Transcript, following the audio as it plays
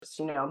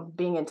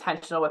being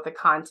intentional with the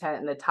content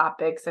and the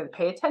topics and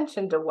pay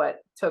attention to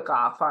what took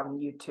off on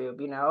YouTube,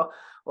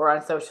 or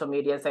on social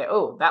media and say,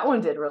 oh, that one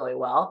did really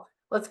well.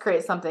 Let's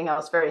create something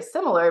else very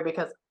similar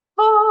because,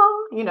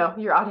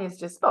 your audience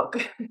just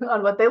spoke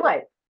on what they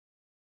like.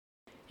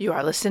 You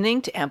are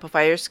listening to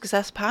Amplify Your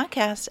Success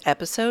Podcast,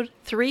 episode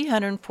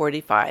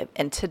 345.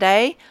 And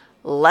today,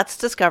 let's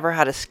discover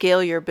how to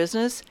scale your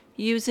business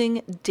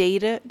using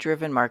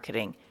data-driven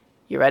marketing.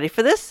 You ready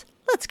for this?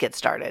 Let's get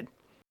started.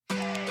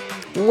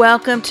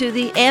 Welcome to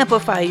the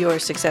Amplify Your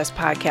Success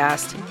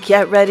Podcast.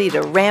 Get ready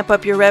to ramp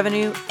up your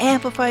revenue,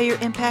 amplify your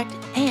impact,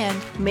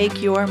 and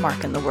make your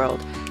mark in the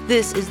world.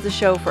 This is the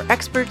show for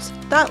experts,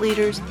 thought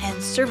leaders,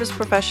 and service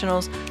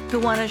professionals who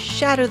want to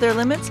shatter their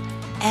limits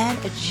and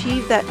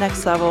achieve that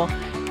next level.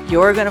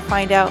 You're going to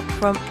find out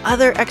from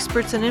other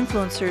experts and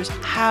influencers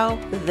how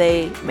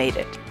they made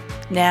it.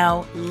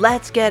 Now,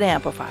 let's get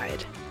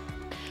amplified.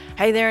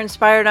 Hey there,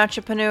 inspired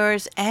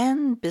entrepreneurs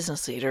and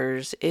business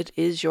leaders. It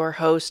is your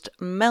host,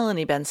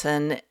 Melanie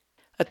Benson,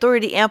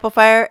 Authority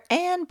Amplifier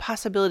and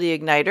Possibility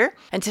Igniter.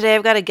 And today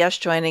I've got a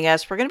guest joining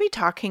us. We're going to be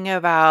talking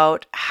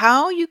about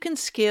how you can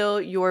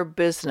scale your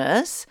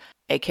business,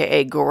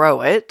 aka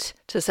grow it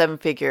to 7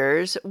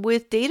 figures,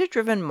 with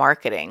data-driven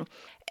marketing.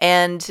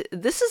 And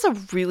this is a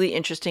really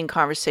interesting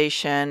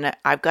conversation.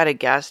 I've got a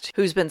guest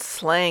who's been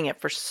slaying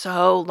it for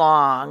so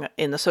long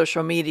in the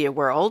social media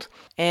world,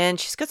 and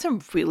she's got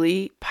some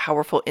really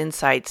powerful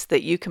insights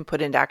that you can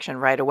put into action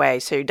right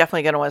away. So you're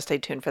definitely going to want to stay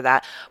tuned for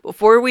that.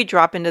 Before we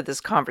drop into this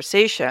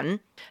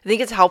conversation, I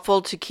think it's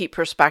helpful to keep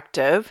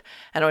perspective,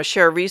 and I want to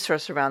share a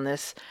resource around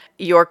this.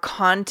 Your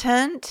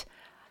content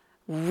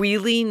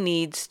really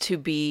needs to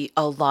be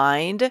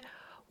aligned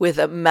with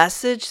a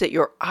message that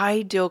your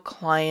ideal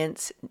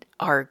clients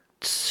are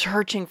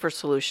searching for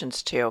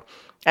solutions to.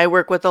 I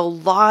work with a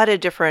lot of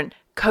different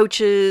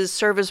coaches,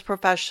 service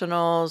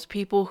professionals,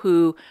 people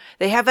who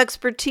they have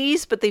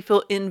expertise, but they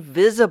feel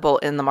invisible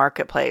in the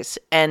marketplace.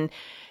 And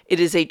it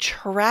is a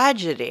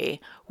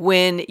tragedy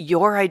when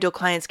your ideal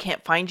clients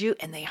can't find you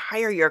and they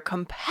hire your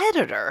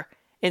competitor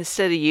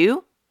instead of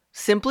you,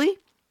 simply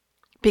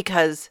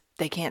because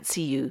they can't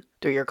see you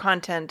through your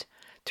content,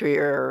 through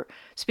your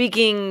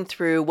speaking,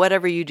 through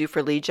whatever you do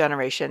for lead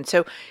generation.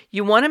 So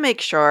you want to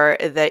make sure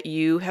that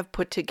you have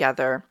put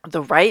together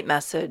the right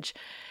message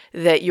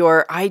that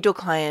your ideal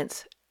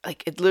clients,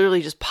 like, it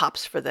literally just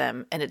pops for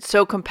them. And it's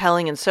so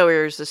compelling and so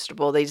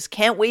irresistible. They just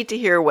can't wait to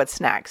hear what's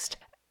next.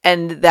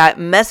 And that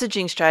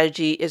messaging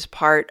strategy is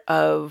part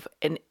of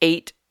an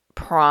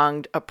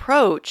 8-pronged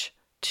approach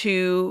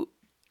to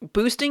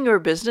boosting your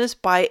business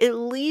by at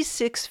least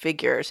 6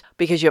 figures,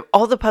 because you have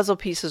all the puzzle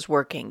pieces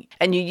working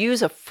and you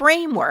use a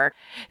framework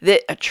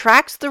that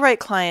attracts the right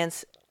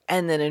clients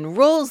and then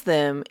enrolls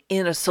them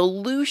in a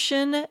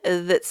solution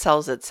that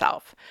sells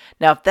itself.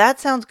 Now, if that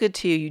sounds good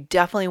to you, you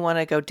definitely want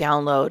to go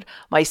download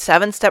my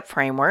 7-step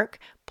framework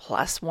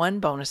plus 1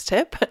 bonus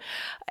tip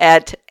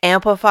at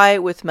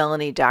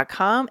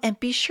amplifywithmelanie.com, and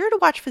be sure to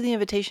watch for the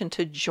invitation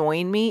to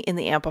join me in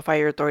the Amplify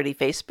Your Authority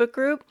Facebook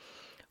group.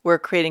 We're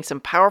creating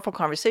some powerful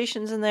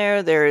conversations in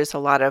there. There is a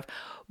lot of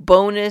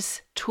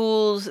bonus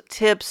tools,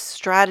 tips,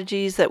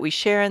 strategies that we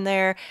share in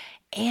there.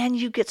 And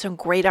you get some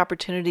great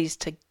opportunities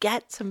to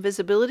get some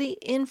visibility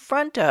in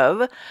front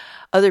of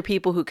other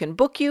people who can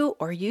book you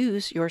or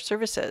use your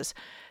services.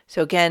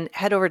 So again,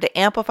 head over to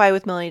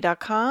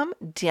amplifywithmelanie.com,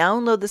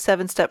 download the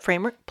 7-step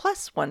framework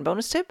plus 1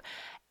 bonus tip,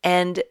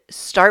 and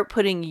start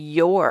putting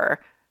your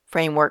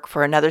framework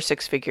for another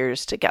 6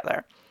 figures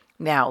together.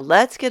 Now,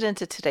 let's get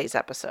into today's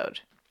episode.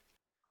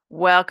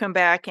 Welcome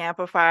back,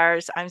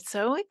 Amplifiers. I'm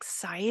so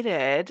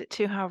excited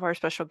to have our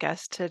special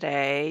guest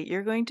today.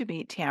 You're going to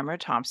meet Tamara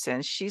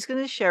Thompson. She's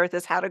going to share with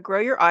us how to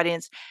grow your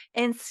audience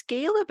and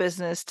scale a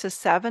business to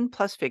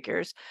 7+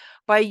 figures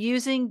by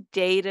using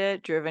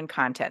data-driven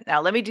content.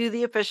 Now, let me do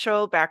the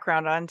official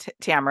background on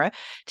Tamara.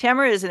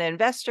 Tamara is an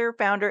investor,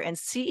 founder, and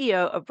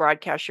CEO of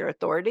Broadcast Your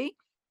Authority,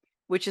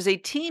 which is a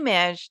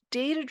team-managed,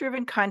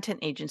 data-driven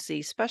content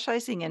agency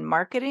specializing in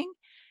marketing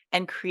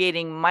and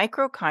creating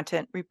micro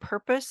content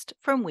repurposed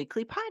from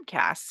weekly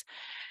podcasts.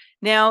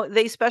 Now,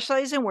 they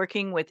specialize in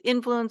working with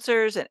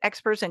influencers and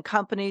experts and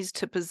companies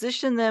to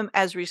position them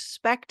as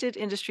respected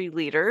industry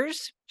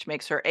leaders, which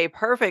makes her a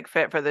perfect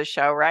fit for this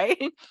show,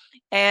 right?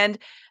 And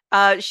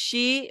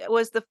she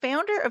was the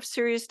founder of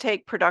Serious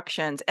Take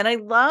Productions. And I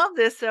love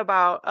this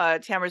about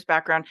Tamara's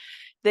background.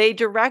 They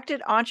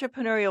directed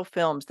entrepreneurial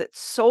films that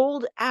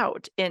sold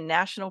out in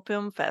national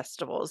film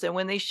festivals. And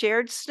when they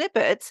shared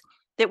snippets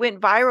that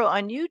went viral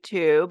on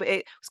YouTube,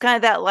 it was kind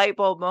of that light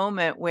bulb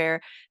moment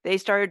where they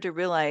started to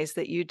realize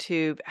that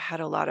YouTube had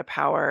a lot of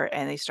power,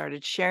 and they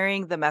started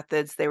sharing the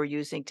methods they were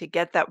using to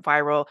get that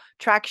viral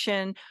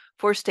traction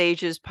for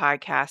stages,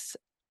 podcasts,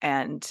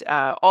 and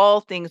all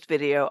things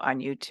video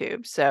on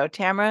YouTube. So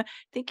Tamara,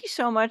 thank you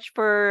so much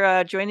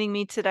for joining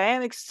me today.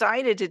 I'm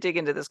excited to dig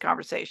into this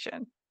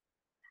conversation.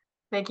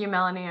 Thank you,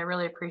 Melanie. I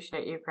really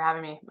appreciate you for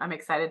having me. I'm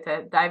excited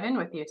to dive in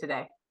with you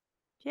today.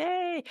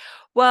 Yay.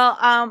 Well,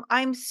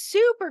 I'm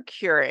super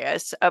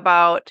curious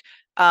about,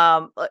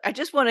 I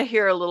just want to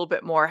hear a little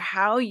bit more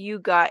how you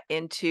got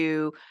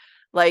into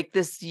like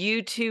this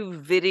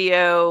YouTube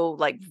video,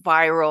 like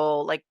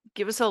viral, like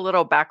give us a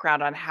little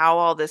background on how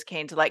all this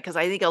came to light. Cause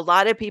I think a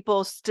lot of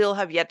people still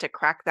have yet to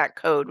crack that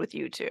code with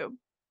YouTube.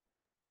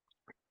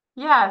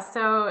 Yeah,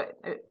 so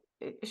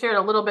shared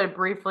a little bit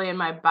briefly in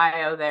my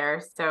bio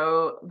there.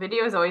 So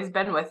video has always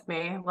been with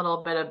me. A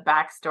little bit of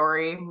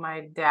backstory.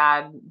 My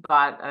dad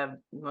bought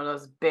one of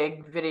those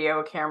big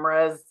video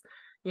cameras.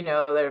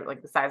 They're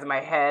like the size of my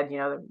head.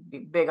 They're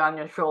big on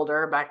your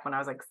shoulder. Back when I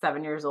was like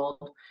 7 years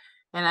old,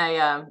 and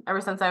I ever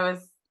since I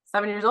was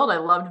 7 years old, I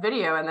loved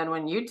video. And then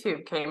when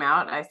YouTube came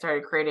out, I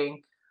started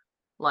creating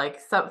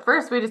so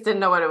first we just didn't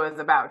know what it was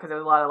about because there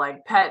was a lot of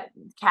like pet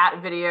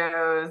cat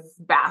videos,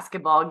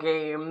 basketball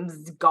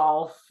games,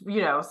 golf,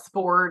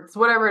 sports,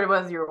 whatever it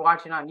was you were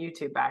watching on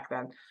YouTube back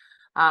then.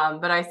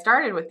 But I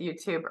started with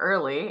YouTube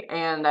early,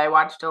 and I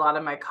watched a lot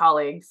of my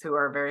colleagues who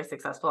are very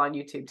successful on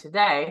YouTube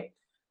today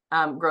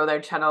grow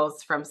their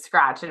channels from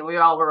scratch. And we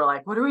all were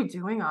like, what are we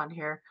doing on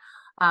here?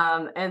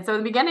 And so in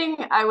the beginning,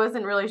 I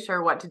wasn't really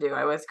sure what to do.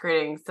 I was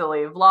creating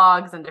silly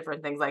vlogs and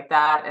different things like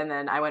that. And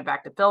then I went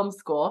back to film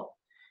school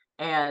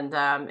and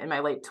in my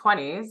late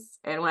 20s.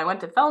 And when I went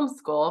to film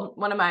school,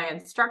 one of my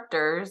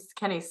instructors,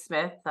 Kenny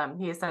Smith,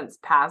 he has since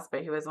passed,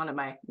 but he was one of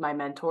my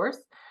mentors,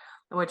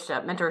 which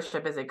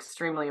mentorship is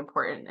extremely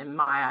important in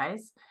my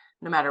eyes,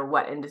 no matter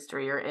what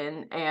industry you're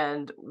in.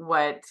 And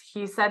what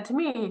he said to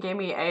me, he gave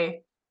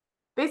me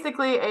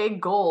basically a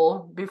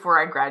goal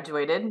before I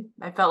graduated.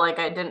 I felt like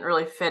I didn't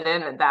really fit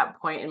in at that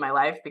point in my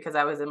life because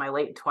I was in my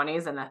late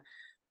 20s, and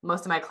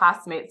most of my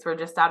classmates were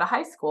just out of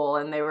high school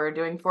and they were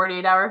doing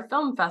 48-hour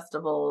film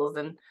festivals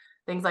and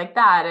things like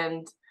that.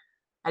 And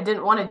I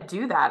didn't want to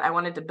do that. I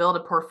wanted to build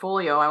a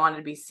portfolio. I wanted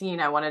to be seen.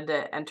 I wanted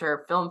to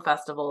enter film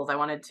festivals. I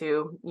wanted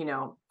to,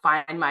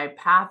 find my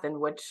path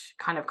and which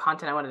kind of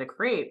content I wanted to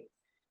create.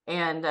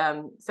 And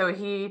so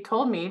he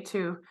told me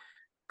to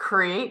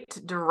create,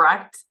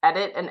 direct,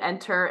 edit, and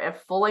enter a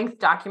full-length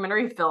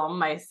documentary film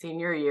my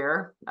senior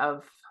year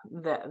of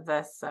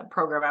this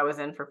program I was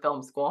in for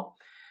film school.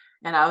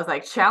 And I was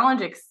like,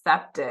 challenge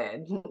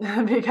accepted,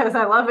 because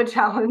I love a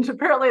challenge.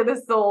 Apparently,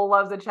 this soul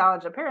loves a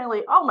challenge.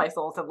 Apparently, all my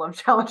souls have loved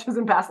challenges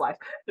in past lives,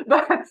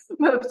 but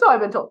so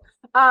I've been told.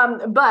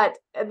 But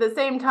at the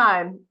same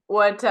time,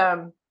 what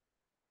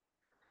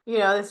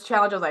this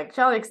challenge was like,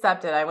 challenge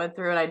accepted. I went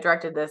through and I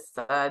directed this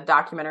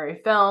documentary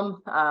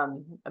film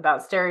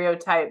about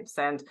stereotypes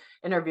and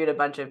interviewed a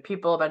bunch of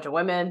people, a bunch of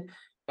women.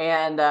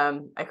 And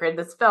I created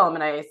this film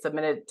and I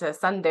submitted it to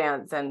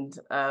Sundance and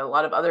a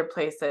lot of other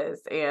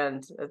places.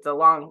 And it's a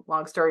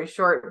long story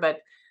short, but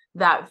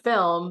that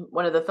film,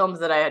 one of the films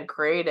that I had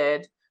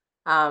created,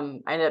 I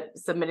ended up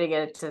submitting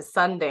it to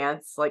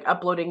Sundance, like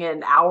uploading it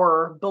an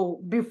hour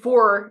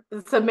before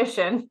the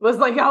submission. I was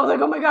like,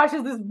 oh my gosh,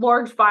 is this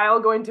large file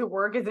going to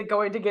work? Is it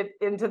going to get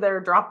into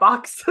their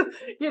Dropbox?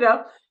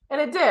 And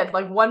it did,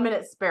 like 1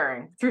 minute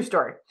sparing. True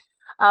story.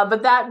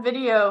 But that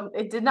video,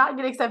 it did not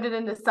get accepted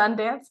into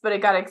Sundance, but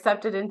it got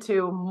accepted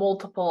into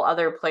multiple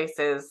other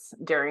places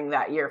during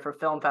that year for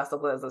film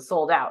festivals as a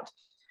sold out.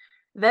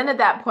 Then at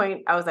that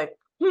point, I was like,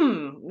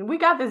 we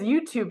got this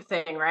YouTube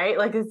thing, right?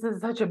 Like, this is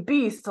such a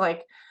beast.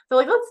 Like, so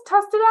like, let's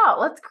test it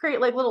out. Let's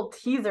create like little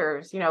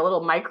teasers,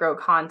 little micro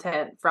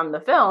content from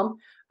the film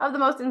of the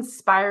most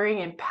inspiring,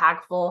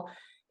 impactful,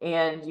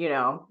 and,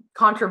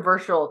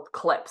 controversial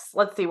clips.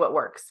 Let's see what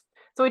works.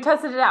 So we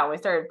tested it out. We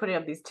started putting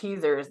up these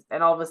teasers,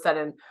 and all of a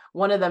sudden,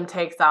 one of them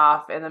takes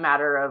off in the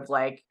matter of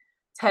like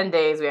 10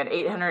 days. We had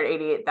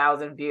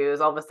 888,000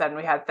 views. All of a sudden,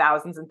 we had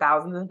thousands and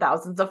thousands and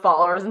thousands of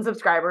followers and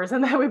subscribers.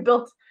 And then we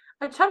built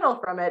a channel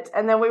from it.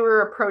 And then we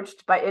were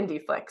approached by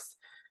IndieFlix,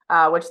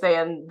 which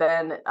they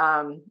then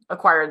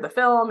acquired the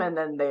film. And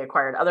then they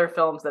acquired other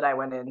films that I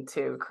went in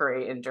to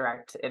create and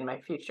direct in my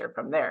future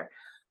from there.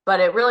 But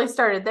it really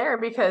started there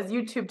because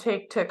YouTube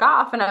took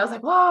off, and I was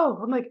like, whoa,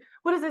 I'm like,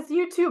 what is this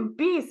YouTube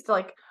beast?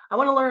 Like, I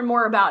want to learn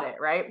more about it,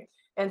 right?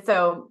 And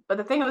so, but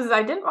the thing was, is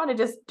I didn't want to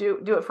just do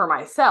it for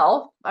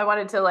myself. I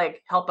wanted to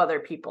like help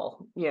other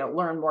people,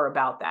 learn more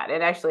about that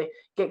and actually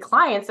get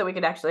clients so we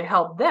could actually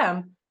help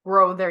them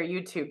grow their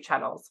YouTube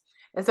channels.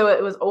 And so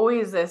it was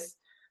always this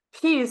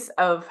piece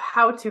of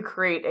how to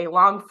create a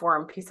long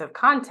form piece of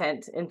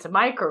content into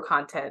micro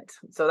content.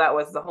 So that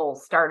was the whole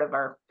start of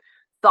our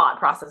thought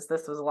process.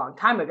 This was a long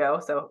time ago.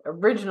 So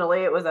originally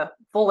it was a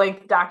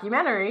full-length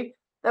documentary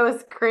that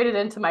was created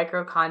into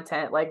micro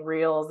content like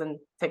reels and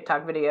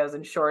TikTok videos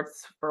and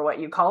shorts for what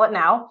you call it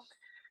now.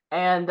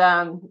 And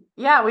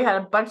we had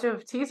a bunch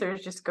of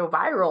teasers just go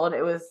viral, and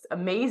it was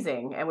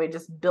amazing. And we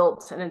just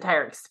built an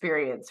entire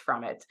experience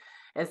from it.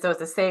 And so it's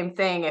the same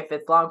thing if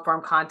it's long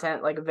form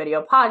content like a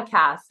video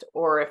podcast,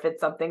 or if it's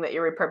something that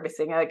you're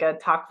repurposing like a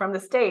talk from the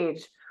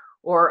stage,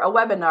 or a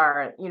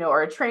webinar,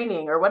 or a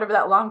training, or whatever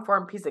that long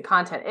form piece of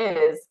content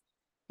is,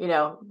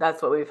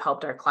 that's what we've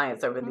helped our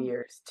clients over the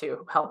years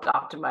to help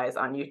optimize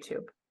on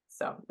YouTube.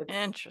 So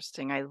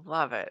Interesting. I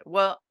love it.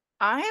 Well,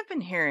 I have been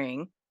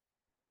hearing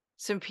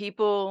some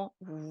people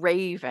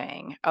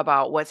raving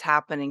about what's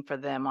happening for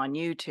them on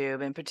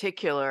YouTube, in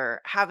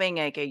particular, having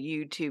like a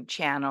YouTube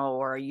channel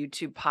or a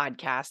YouTube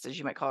podcast, as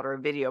you might call it, or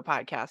a video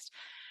podcast.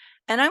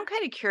 And I'm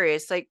kind of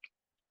curious, like,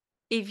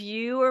 if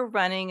you are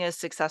running a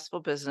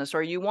successful business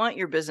or you want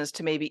your business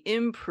to maybe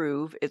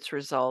improve its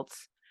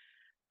results,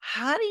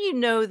 how do you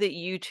know that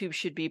YouTube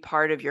should be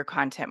part of your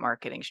content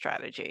marketing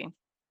strategy?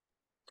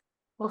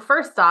 Well,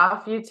 first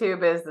off,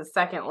 YouTube is the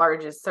second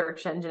largest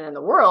search engine in the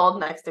world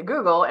next to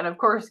Google. And of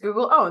course,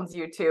 Google owns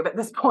YouTube at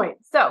this point.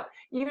 So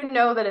you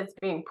know that it's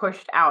being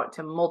pushed out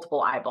to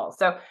multiple eyeballs.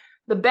 So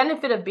the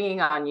benefit of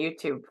being on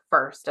YouTube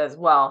first as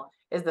well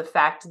is the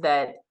fact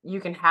that you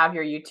can have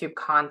your YouTube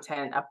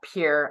content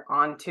appear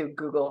onto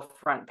Google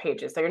front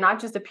pages. So you're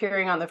not just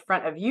appearing on the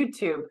front of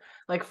YouTube,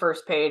 like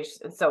first page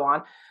and so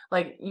on.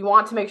 Like you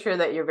want to make sure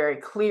that you're very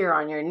clear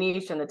on your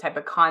niche and the type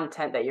of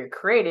content that you're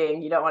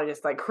creating. You don't want to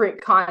just like create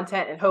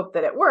content and hope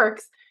that it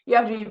works. You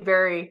have to be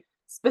very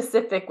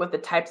specific with the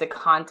types of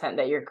content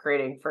that you're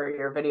creating for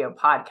your video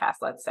podcast,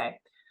 let's say.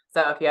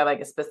 So if you have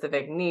like a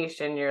specific niche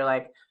and you're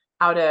like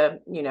how to,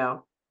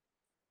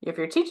 if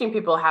you're teaching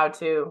people how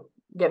to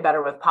get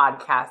better with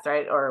podcasts,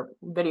 right? Or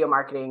video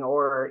marketing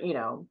or,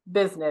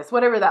 business,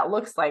 whatever that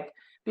looks like,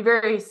 be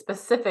very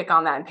specific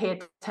on that and pay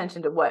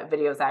attention to what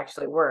videos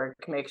actually work.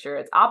 Make sure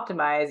it's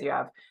optimized. You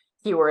have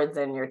keywords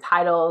in your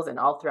titles and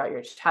all throughout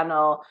your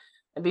channel,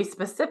 and be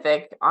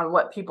specific on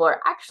what people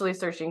are actually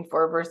searching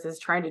for versus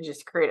trying to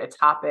just create a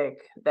topic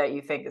that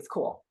you think is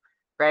cool,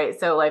 right?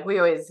 So like we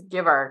always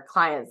give our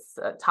clients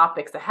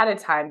topics ahead of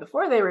time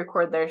before they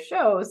record their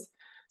shows.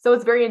 So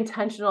it's very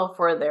intentional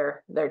for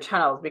their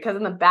channels, because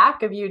in the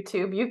back of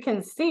YouTube, you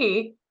can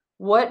see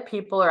what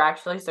people are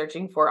actually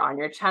searching for on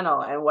your channel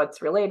and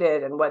what's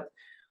related and what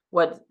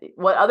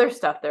other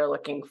stuff they're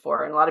looking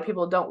for. And a lot of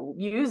people don't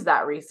use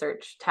that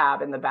research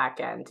tab in the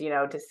back end,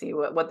 to see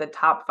what the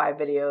top 5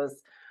 videos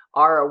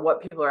are or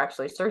what people are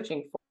actually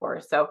searching for.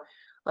 So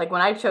like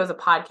when I chose a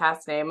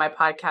podcast name, my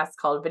podcast is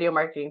called Video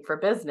Marketing for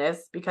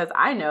Business, because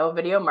I know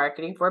video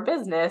marketing for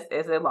business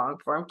is a long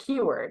form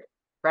keyword,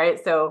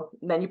 right? So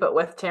then you put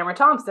with Tamara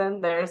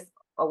Thompson, there's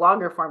a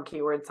longer form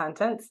keyword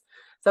sentence.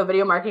 So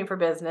video marketing for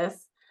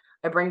business.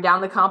 I bring down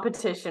the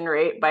competition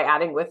rate by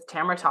adding with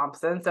Tamara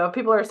Thompson. So if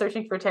people are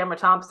searching for Tamara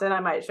Thompson, I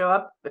might show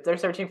up. If they're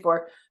searching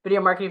for video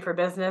marketing for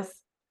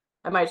business,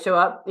 I might show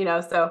up,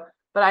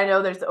 but I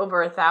know there's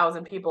over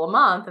 1,000 people a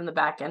month in the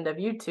back end of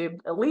YouTube,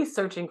 at least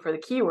searching for the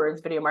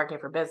keywords video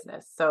marketing for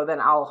business. So then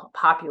I'll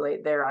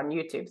populate there on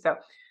YouTube. So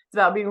it's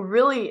about being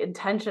really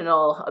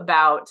intentional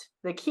about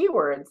the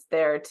keywords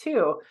there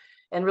too,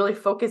 and really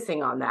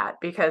focusing on that,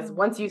 because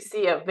once you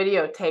see a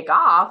video take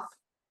off,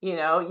 you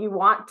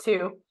want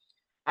to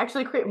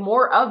actually create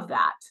more of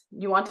that.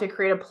 You want to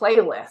create a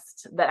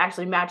playlist that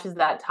actually matches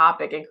that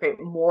topic and create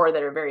more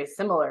that are very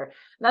similar. And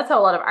that's how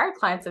a lot of our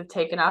clients have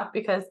taken off,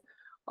 because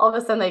all of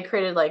a sudden they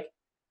created like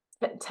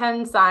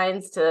 10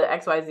 signs to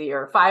XYZ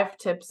or 5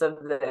 tips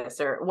of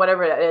this or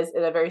whatever it is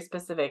in a very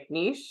specific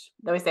niche.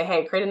 Then we say,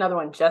 hey, create another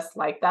one just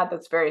like that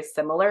that's very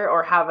similar,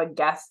 or have a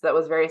guest that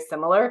was very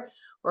similar.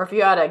 Or if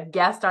you had a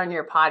guest on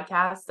your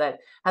podcast that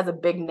has a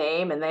big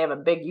name and they have a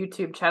big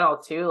YouTube channel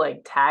too,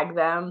 like tag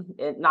them,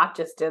 not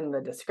just in the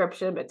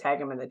description, but tag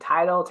them in the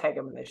title, tag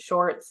them in the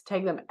shorts,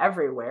 tag them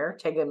everywhere,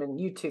 tag them in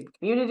YouTube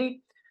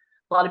community.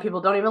 A lot of people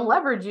don't even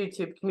leverage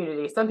YouTube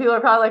community. Some people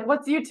are probably like,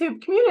 what's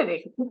YouTube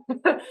community?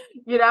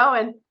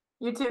 And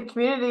YouTube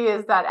community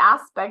is that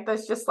aspect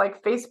that's just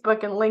like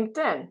Facebook and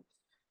LinkedIn.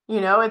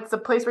 It's a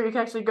place where you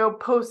can actually go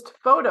post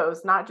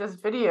photos, not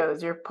just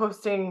videos. You're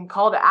posting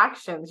call to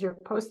actions. You're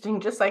posting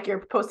just like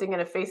you're posting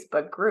in a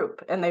Facebook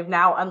group. And they've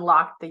now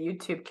unlocked the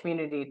YouTube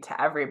community to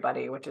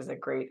everybody, which is a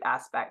great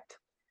aspect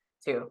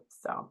too.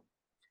 So,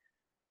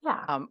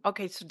 yeah.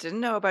 Okay, so didn't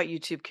know about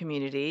YouTube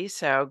community.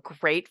 So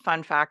great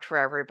fun fact for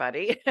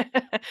everybody.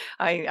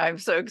 I'm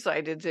so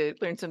excited to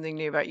learn something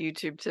new about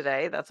YouTube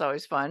today. That's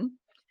always fun.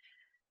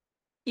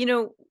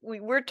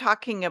 We're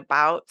talking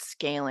about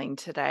scaling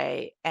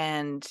today,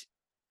 and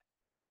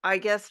I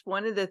guess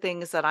one of the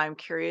things that I'm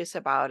curious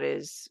about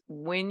is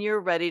when you're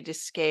ready to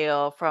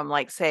scale from,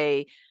 like,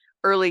 say,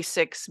 early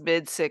 6,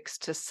 mid 6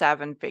 to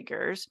 7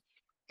 figures,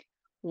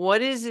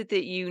 what is it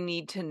that you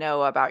need to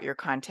know about your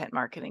content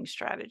marketing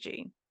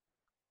strategy?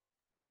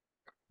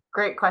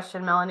 Great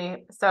question,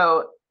 Melanie.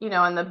 So,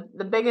 and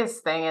the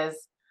biggest thing is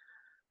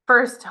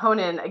first hone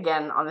in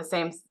again on the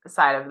same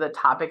side of the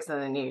topics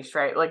and the niche,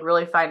 right? Like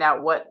really find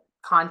out what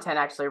content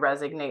actually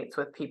resonates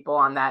with people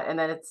on that. And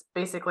then it's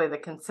basically the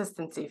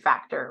consistency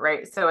factor,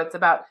 right? So it's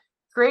about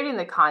creating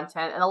the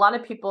content. And a lot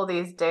of people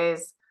these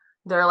days,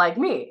 they're like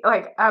me.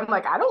 Like, I'm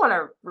like, I don't want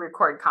to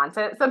record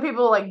content. Some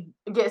people like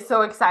get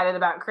so excited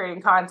about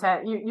creating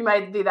content. You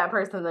might be that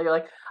person that you're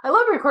like, I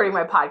love recording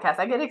my podcast.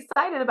 I get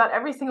excited about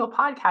every single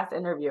podcast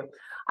interview.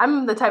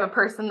 I'm the type of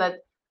person that,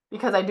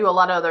 because I do a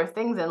lot of other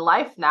things in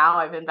life now,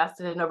 I've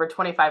invested in over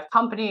 25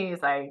 companies.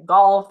 I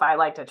golf. I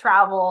like to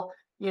travel.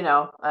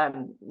 I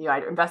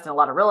invest in a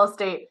lot of real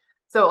estate.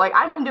 So like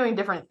I'm doing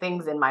different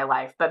things in my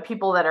life, but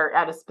people that are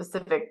at a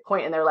specific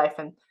point in their life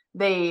and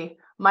they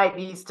might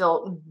be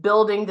still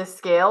building to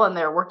scale and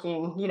they're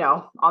working,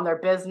 on their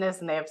business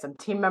and they have some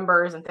team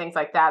members and things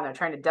like that, and they're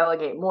trying to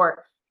delegate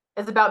more.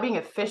 It's about being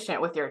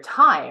efficient with your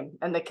time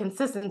and the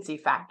consistency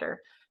factor.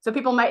 So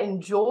people might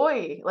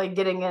enjoy like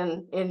getting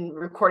in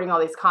recording all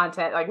these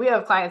content. Like we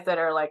have clients that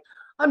are like,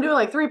 I'm doing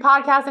like 3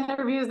 podcast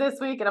interviews this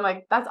week. And I'm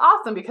like, that's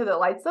awesome because it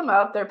lights them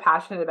up. They're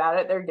passionate about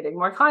it. They're getting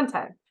more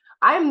content.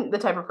 I'm the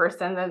type of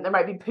person, and there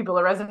might be people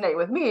that resonate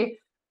with me,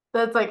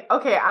 that's like,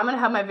 okay, I'm going to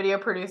have my video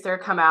producer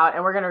come out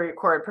and we're going to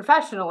record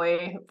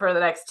professionally for the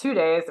next 2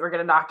 days. We're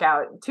going to knock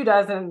out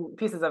 24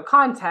 pieces of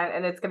content,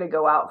 and it's going to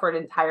go out for an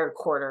entire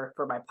quarter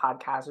for my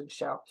podcast and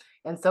show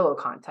and solo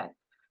content.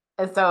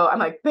 And so I'm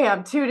like,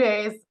 bam, 2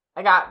 days.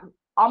 I got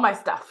all my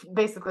stuff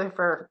basically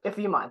for a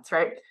few months,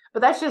 right?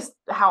 But that's just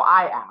how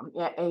I am,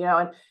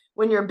 and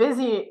when you're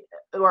busy,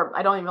 or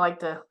I don't even like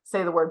to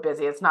say the word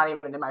busy, it's not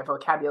even in my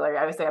vocabulary.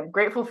 I would say I'm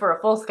grateful for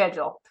a full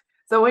schedule.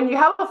 So when you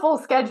have a full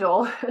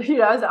schedule,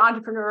 as an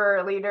entrepreneur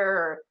or leader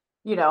or,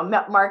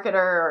 marketer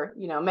or,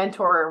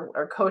 mentor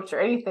or coach or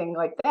anything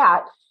like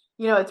that,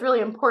 it's really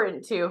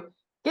important to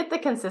get the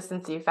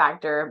consistency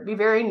factor, be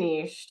very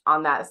niche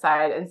on that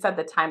side, and set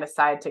the time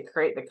aside to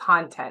create the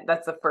content.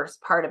 That's the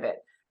first part of it.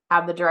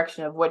 Have the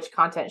direction of which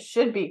content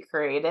should be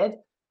created.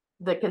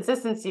 The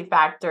consistency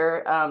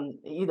factor,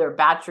 either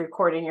batch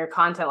recording your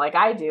content like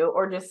I do,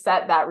 or just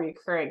set that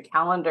recurring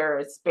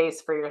calendar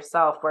space for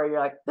yourself where you're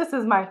like, this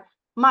is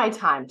my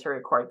time to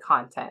record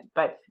content.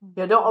 But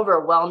don't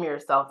overwhelm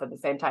yourself at the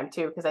same time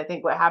too, because I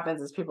think what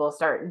happens is people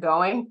start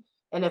going,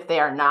 and if they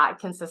are not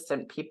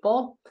consistent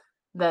people,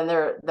 then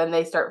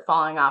they start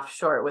falling off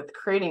short with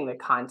creating the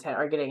content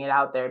or getting it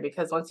out there.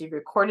 Because once you've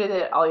recorded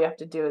it, all you have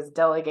to do is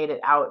delegate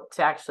it out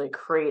to actually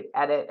create,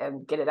 edit,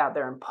 and get it out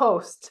there and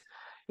post.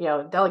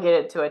 Delegate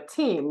it to a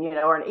team,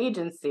 or an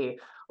agency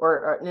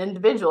or an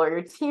individual or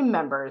your team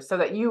members, so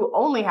that you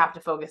only have to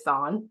focus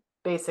on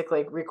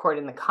basically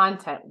recording the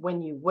content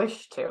when you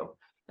wish to.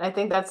 And I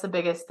think that's the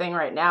biggest thing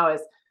right now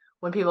is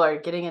when people are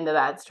getting into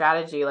that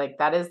strategy, like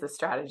that is the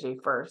strategy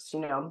first,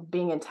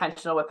 being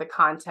intentional with the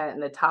content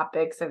and the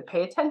topics, and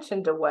pay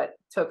attention to what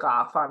took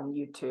off on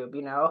YouTube,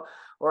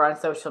 or on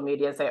social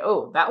media, and say,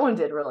 oh, that one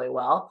did really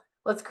well.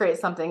 Let's create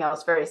something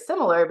else very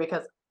similar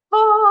because,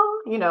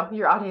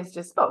 your audience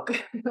just spoke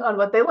on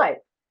what they like.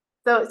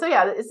 So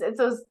yeah,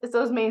 it's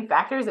those main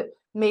factors. It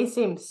may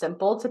seem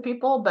simple to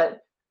people, but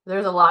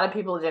there's a lot of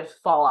people that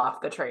just fall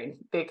off the train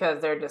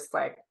because they're just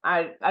like,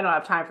 I don't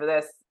have time for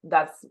this.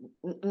 That's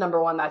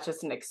number one. That's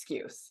just an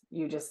excuse.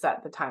 You just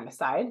set the time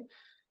aside,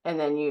 and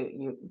then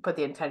you put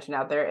the intention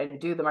out there and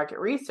do the market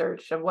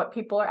research of what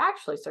people are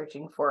actually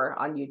searching for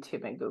on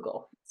YouTube and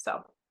Google.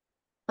 So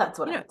that's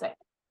what I would say.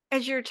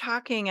 As you're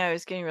talking, I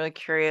was getting really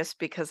curious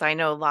because I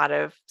know a lot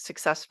of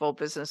successful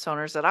business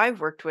owners that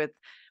I've worked with.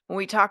 When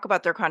we talk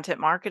about their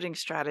content marketing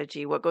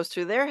strategy, what goes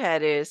through their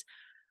head is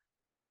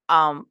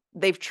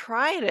they've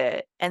tried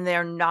it and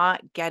they're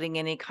not getting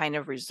any kind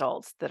of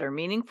results that are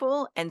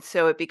meaningful. And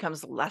so it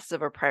becomes less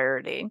of a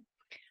priority.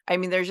 I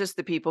mean, there's just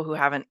the people who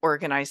haven't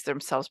organized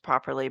themselves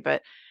properly,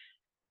 but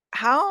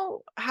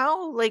how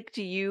like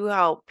do you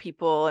help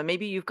people, and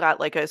maybe you've got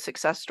like a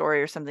success story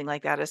or something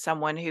like that, as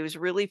someone who's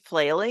really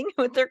flailing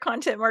with their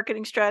content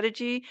marketing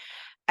strategy,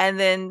 and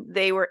then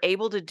they were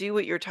able to do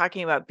what you're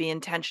talking about, be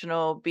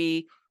intentional,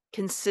 be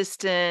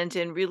consistent,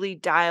 and really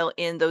dial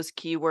in those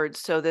keywords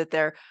so that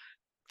they're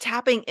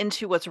tapping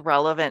into what's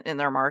relevant in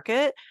their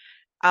market.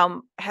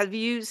 Have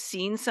you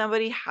seen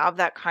somebody have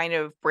that kind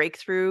of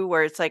breakthrough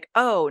where it's like,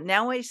 oh,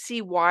 now I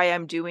see why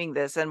I'm doing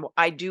this and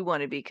I do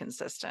want to be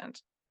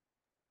consistent?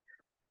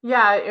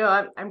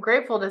 Yeah, I'm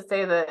grateful to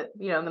say that,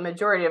 the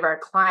majority of our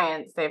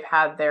clients, they've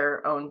had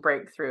their own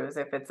breakthroughs.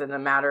 If it's in a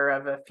matter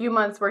of a few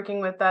months working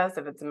with us,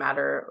 if it's a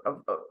matter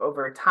of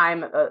over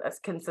time, a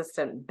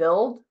consistent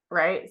build,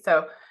 right?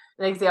 So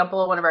an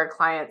example, one of our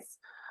clients,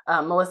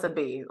 Melissa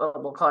B,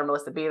 we'll call her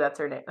Melissa B. That's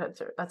her name.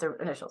 That's her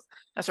initials.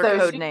 That's her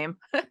code name.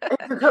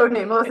 It's her code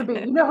name, Melissa B.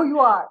 You know who you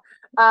are.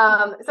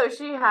 So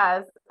she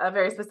has a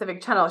very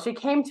specific channel. She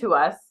came to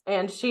us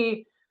and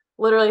she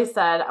literally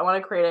said, I want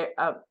to create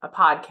a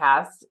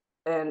podcast.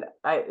 And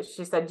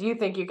she said, do you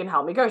think you can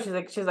help me go?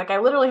 She's like, I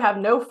literally have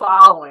no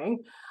following.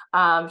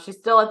 She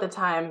still at the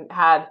time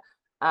had,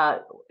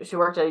 she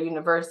worked at a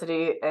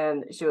university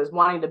and she was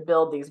wanting to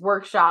build these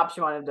workshops. She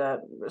wanted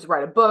to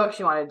write a book.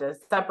 She wanted to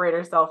separate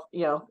herself,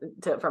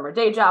 from her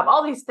day job,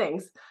 all these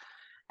things.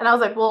 And I was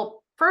like,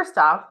 well, first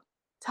off,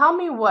 tell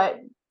me what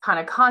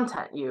kind of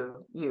content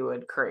you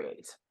would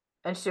create.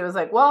 And she was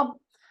like, well,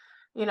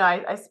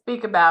 I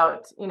speak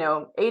about,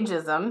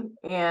 ageism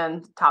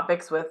and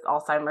topics with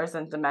Alzheimer's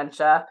and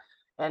dementia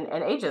and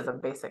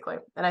ageism, basically.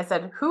 And I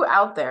said, who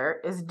out there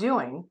is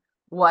doing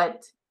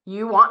what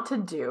you want to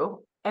do?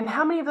 And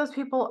how many of those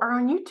people are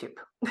on YouTube?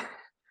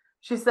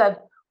 She said,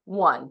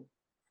 one.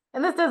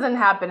 And this doesn't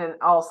happen in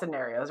all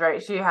scenarios,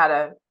 right? She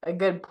had a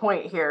good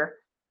point here.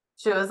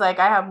 She was like,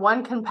 I have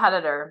one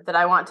competitor that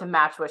I want to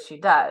match what she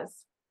does.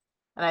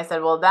 And I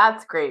said, well,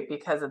 that's great,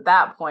 because at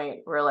that point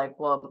we're like,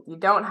 well, you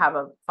don't have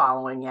a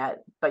following yet,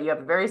 but you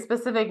have a very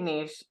specific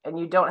niche and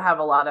you don't have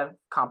a lot of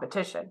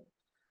competition.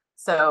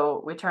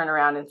 So we turned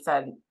around and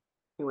said,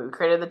 we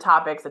created the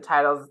topics, the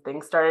titles,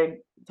 things started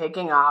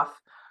taking off.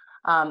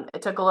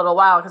 It took a little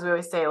while because we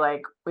always say,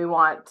 like, we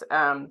want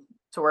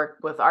to work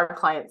with our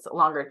clients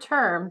longer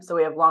term. So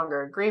we have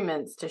longer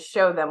agreements to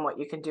show them what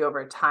you can do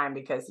over time,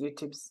 because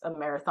YouTube's a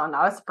marathon,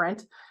 not a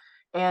sprint.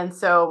 And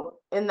so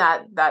in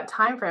that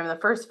time frame, the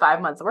first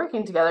 5 months of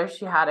working together,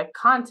 she had a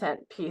content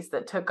piece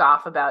that took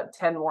off about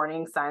 10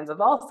 warning signs of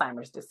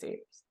Alzheimer's disease.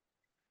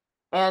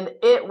 And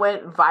it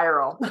went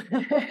viral.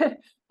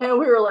 And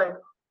we were like,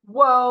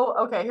 whoa,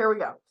 okay, here we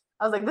go.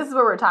 I was like, this is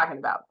what we're talking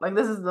about. Like,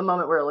 this is the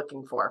moment we're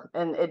looking for.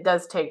 And it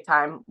does take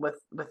time with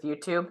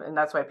YouTube. And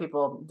that's why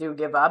people do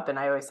give up. And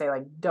I always say,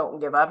 like, don't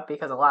give up,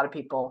 because a lot of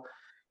people,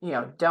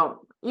 don't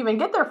even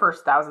get their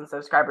first 1,000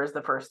 subscribers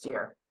the first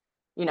year,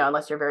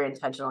 unless you're very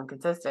intentional and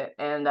consistent.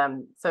 And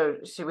so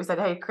we said,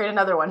 hey, create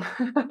another one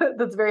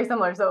that's very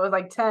similar. So it was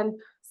like 10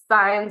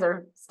 signs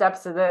or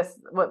steps to this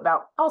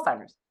about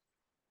Alzheimer's.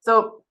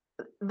 So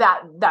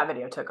that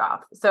video took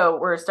off. So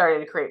we're starting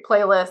to create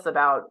playlists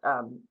about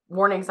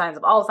warning signs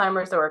of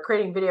Alzheimer's. So we're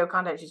creating video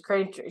content.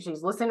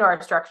 She's listening to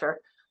our structure.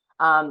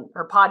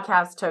 Her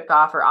podcast took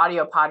off. Her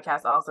audio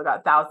podcast also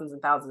got thousands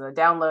and thousands of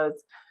downloads.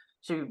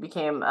 She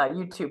became a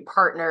YouTube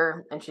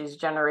partner, and she's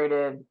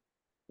generated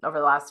over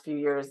the last few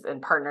years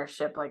in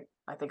partnership,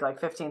 I think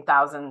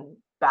 15,000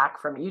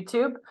 back from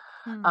YouTube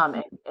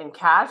in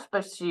cash.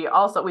 But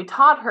we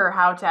taught her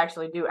how to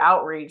actually do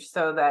outreach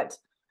so that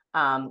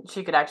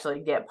she could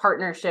actually get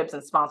partnerships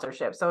and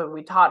sponsorships. So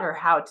we taught her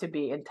how to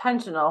be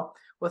intentional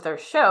with her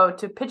show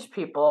to pitch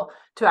people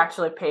to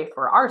actually pay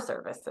for our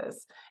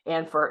services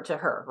and to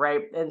her,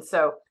 right? And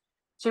so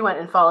she went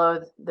and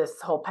followed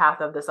this whole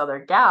path of this other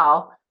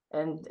gal.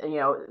 And,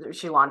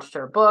 she launched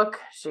her book,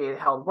 she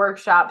held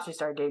workshops, she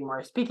started getting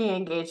more speaking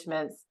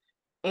engagements.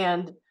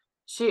 And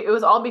it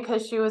was all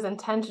because she was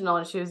intentional,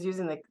 and she was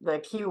using the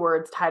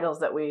keywords, titles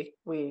that we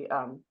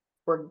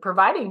were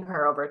providing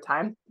her over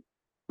time.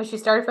 But she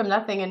started from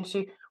nothing, and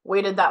she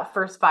waited that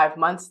first 5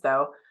 months,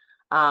 though,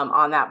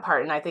 on that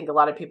part. And I think a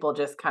lot of people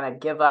just kind of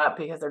give up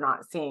because they're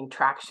not seeing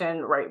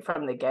traction right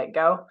from the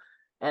get-go.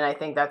 And I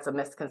think that's a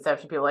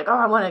misconception. People are like, oh,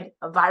 I want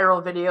a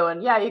viral video.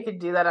 And yeah, you could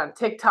do that on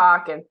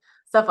TikTok and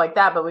stuff like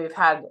that. But we've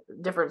had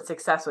different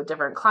success with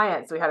different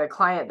clients. We had a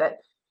client that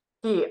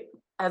he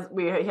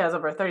has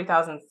over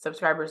 30,000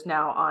 subscribers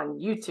now on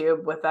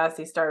YouTube with us.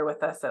 He started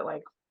with us at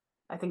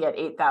I think he had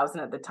 8,000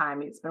 at the time.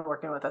 He's been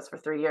working with us for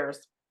 3 years.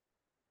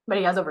 But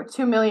he has over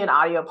 2 million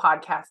audio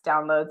podcast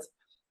downloads.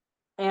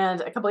 And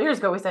a couple of years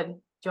ago, we said, do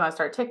you want to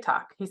start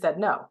TikTok? He said,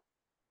 no.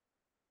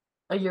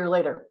 A year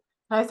later,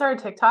 and I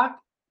started TikTok.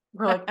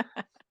 We're like,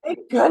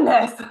 thank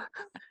goodness.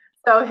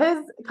 So his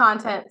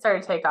content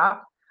started to take off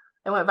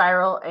and went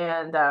viral.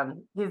 And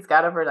he's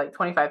got over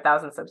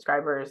 25,000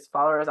 subscribers,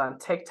 followers on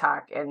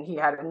TikTok. And he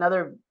had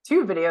another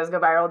 2 videos go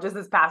viral just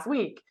this past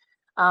week.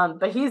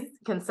 But he's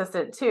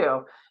consistent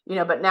too,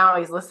 but now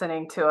he's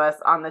listening to us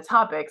on the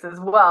topics as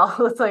well.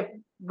 It's like,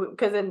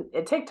 because in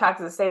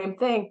TikTok is the same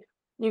thing.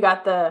 You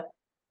got the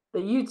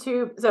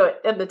YouTube. So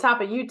at the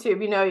top of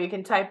YouTube, you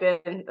can type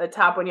in the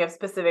top when you have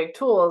specific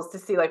tools to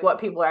see what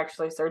people are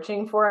actually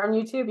searching for on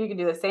YouTube. You can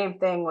do the same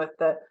thing with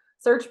the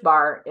search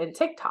bar in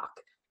TikTok.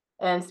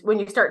 And when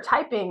you start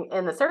typing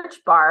in the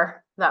search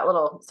bar, that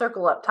little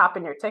circle up top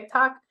in your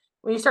TikTok,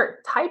 when you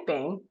start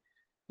typing,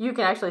 you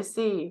can actually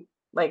see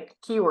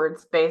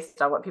keywords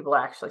based on what people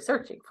are actually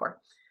searching for.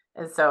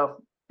 And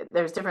so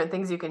there's different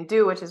things you can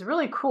do, which is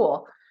really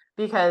cool,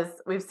 because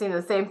we've seen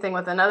the same thing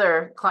with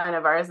another client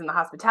of ours in the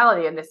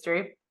hospitality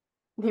industry.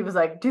 He was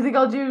like, do you think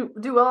I'll do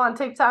well on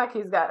TikTok?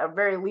 He's got a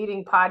very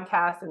leading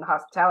podcast in the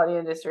hospitality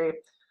industry.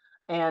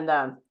 And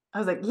I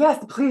was like,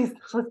 yes, please,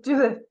 let's do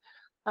this.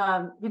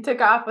 He took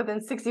off.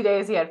 Within 60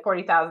 days, he had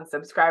 40,000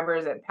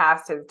 subscribers. It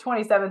passed his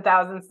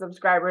 27,000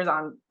 subscribers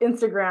on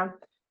Instagram.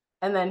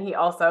 And then he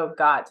also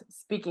got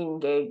speaking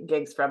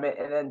gigs from it,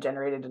 and then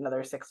generated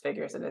another 6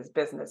 figures in his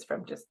business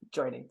from just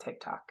joining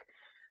TikTok.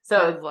 So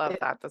I love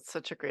that. That's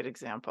such a great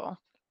example.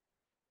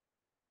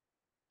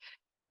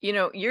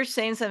 You're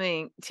saying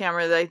something,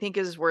 Tamara, that I think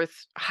is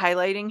worth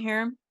highlighting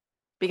here,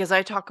 because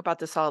I talk about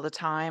this all the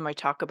time. I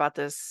talk about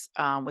this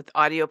with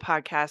audio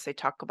podcasts. I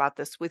talk about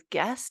this with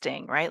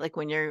guesting, right? Like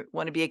when you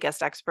want to be a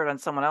guest expert on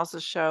someone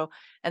else's show,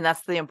 and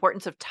that's the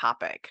importance of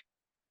topic.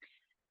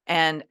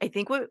 And I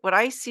think what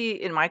I see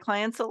in my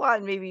clients a lot,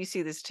 and maybe you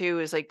see this too,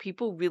 is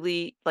people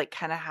really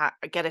kind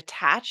of get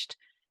attached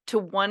to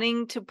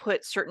wanting to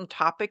put certain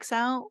topics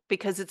out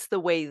because it's the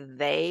way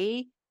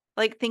they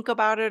think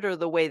about it, or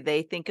the way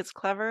they think it's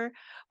clever.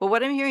 But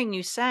what I'm hearing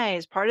you say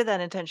is part of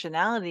that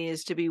intentionality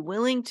is to be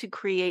willing to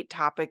create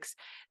topics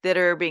that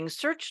are being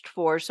searched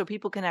for so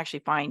people can actually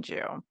find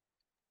you.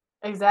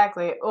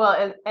 Exactly.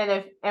 Well,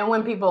 and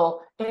when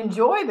people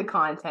enjoy the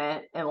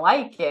content and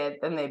like it,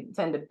 then they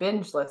tend to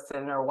binge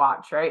listen or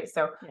watch, right?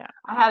 So Yeah.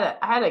 I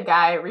had a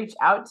guy reach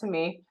out to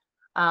me,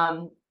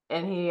 and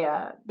he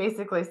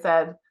basically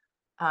said,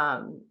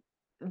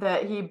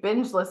 that he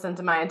binge listened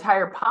to my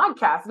entire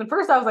podcast. And at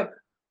first I was like,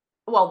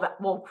 well,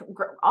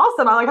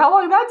 awesome. I'm like, how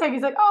long did that take?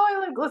 He's like, oh,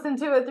 I like listened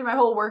to it through my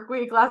whole work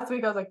week. Last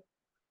week I was like,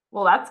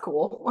 well, that's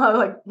cool.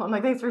 I'm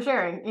like, thanks for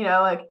sharing,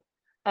 like,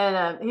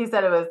 and he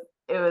said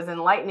it was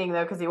enlightening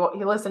though, because he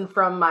listened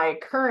from my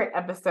current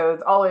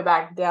episodes all the way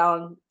back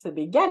down to the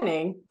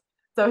beginning.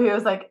 So he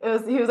was like, it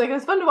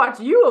was fun to watch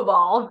you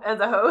evolve as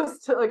a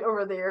host, like,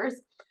 over the years.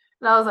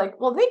 And I was like,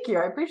 well, thank you.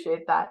 I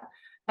appreciate that.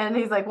 And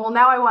he's like, well,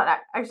 now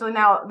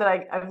now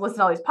that I've listened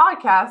to all these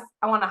podcasts,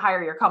 I want to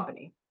hire your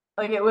company.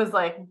 Like, it was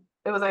like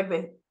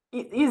the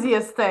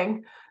easiest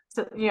thing.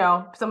 So,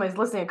 somebody's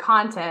listening to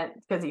content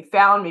because he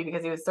found me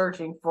because he was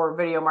searching for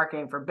video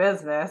marketing for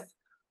business,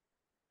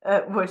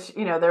 which,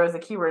 there was a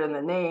keyword in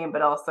the name,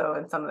 but also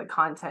in some of the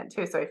content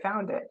too. So he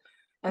found it.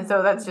 And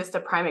so that's just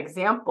a prime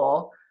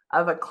example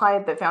of a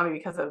client that found me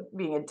because of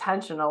being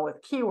intentional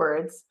with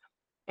keywords.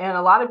 And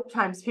a lot of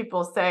times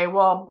people say,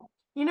 well,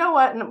 you know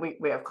what? And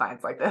we have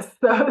clients like this.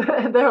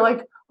 So they're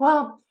like,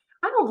 well,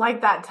 I don't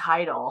like that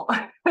title.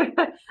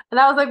 And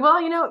I was like,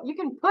 well, you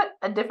can put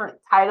a different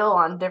title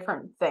on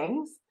different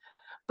things,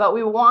 but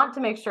we want to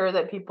make sure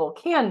that people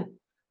can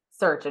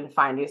search and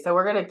find you. So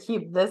we're going to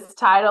keep this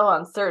title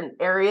on certain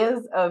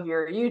areas of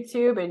your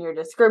YouTube and your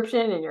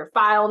description and your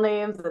file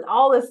names and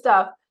all this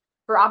stuff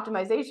for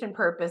optimization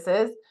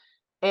purposes.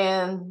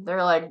 And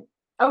they're like,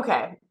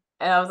 okay.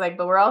 And I was like,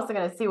 but we're also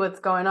going to see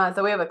what's going on.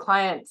 So we have a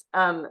client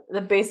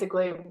that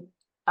basically,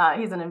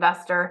 he's an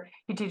investor.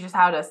 He teaches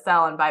how to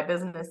sell and buy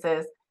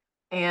businesses.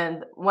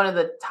 And one of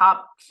the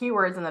top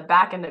keywords in the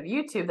back end of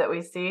YouTube that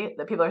we see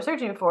that people are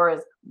searching for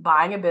is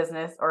buying a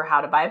business or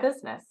how to buy a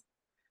business.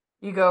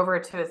 You go over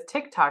to his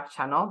TikTok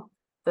channel,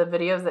 the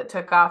videos that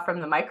took off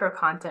from the micro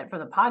content from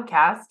the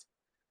podcast.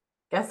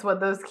 Guess what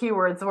those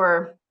keywords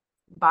were?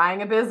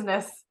 Buying a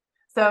business.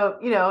 So,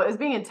 it's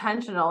being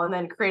intentional and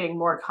then creating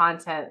more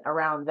content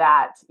around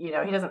that. He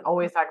doesn't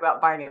always talk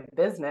about buying a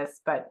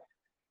business, but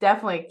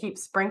definitely keep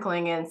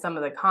sprinkling in some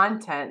of the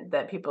content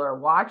that people are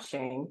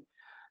watching.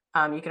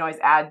 You can always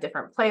add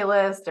different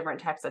playlists,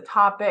 different types of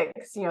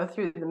topics,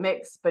 through the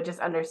mix, but just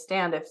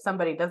understand if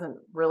somebody doesn't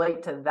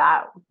relate to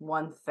that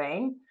one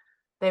thing,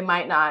 they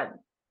might not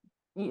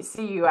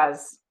see you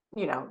as,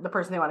 the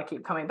person they want to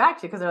keep coming back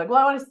to, because they're like, well,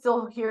 I want to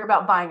still hear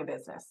about buying a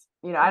business.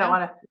 I don't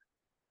want to,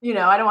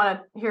 I don't want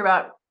to hear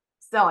about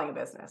selling a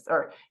business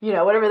or,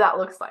 whatever that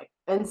looks like.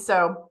 And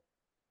so,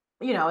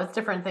 it's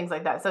different things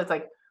like that. So it's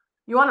like,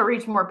 you want to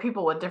reach more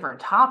people with different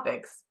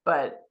topics,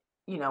 but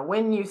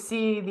when you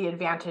see the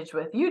advantage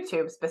with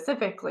YouTube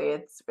specifically,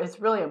 it's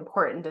really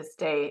important to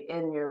stay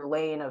in your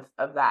lane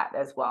of that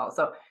as well.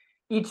 So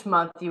each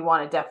month you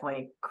want to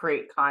definitely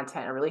create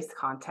content and release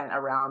content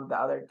around the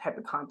other type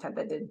of content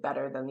that did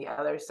better than the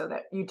others, so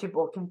that YouTube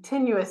will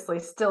continuously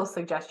still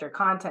suggest your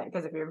content.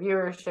 Because if your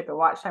viewership and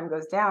watch time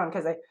goes down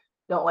because they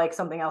don't like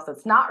something else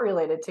that's not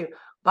related to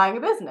buying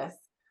a business,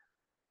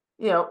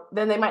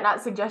 then they might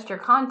not suggest your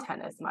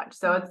content as much.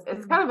 So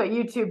it's kind of a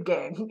YouTube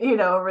game,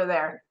 over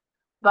there.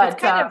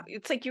 But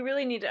it's like you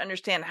really need to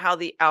understand how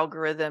the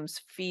algorithms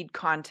feed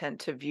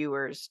content to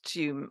viewers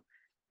to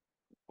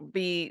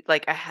be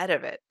like ahead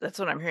of it. That's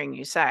what I'm hearing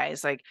you say.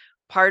 It's like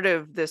part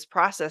of this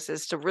process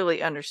is to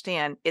really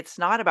understand it's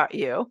not about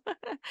you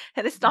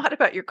and it's not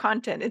about your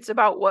content. It's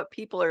about what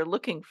people are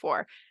looking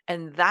for.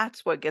 And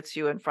that's what gets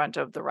you in front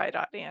of the right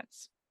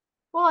audience.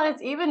 Well, and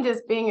it's even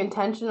just being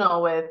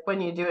intentional with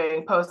when you're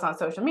doing posts on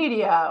social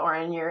media or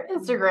in your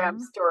Instagram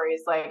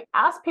stories, like,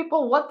 ask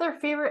people what their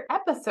favorite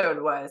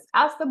episode was.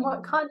 Ask them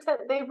what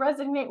content they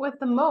resonate with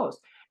the most.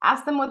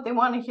 Ask them what they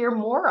want to hear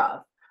more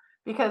of.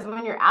 Because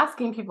when you're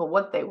asking people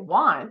what they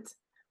want,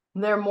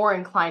 they're more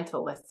inclined to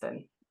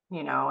listen,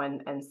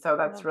 and so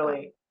that's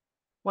really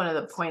one of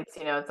the points.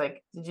 It's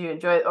like, did you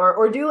enjoy it?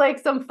 Or do like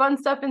some fun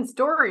stuff in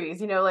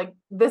stories, like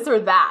this or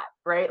that,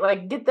 right?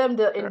 Like, get them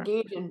to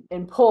engage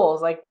in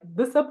polls, like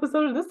this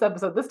episode or this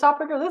episode, this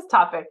topic or this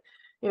topic.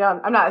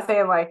 I'm not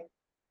saying like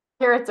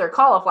carrots or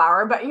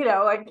cauliflower, but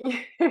like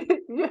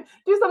do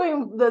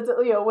something that's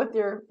with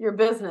your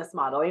business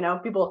model.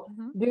 People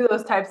do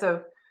those types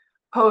of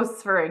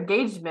posts for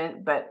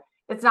engagement, but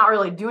it's not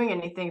really doing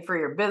anything for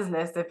your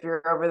business if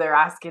you're over there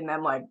asking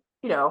them, like,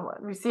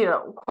 we see it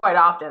quite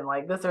often,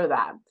 like this or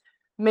that.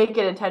 Make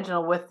it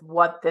intentional with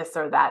what this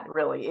or that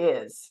really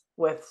is,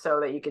 so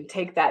that you can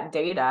take that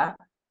data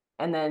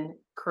and then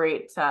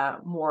create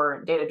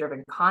more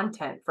data-driven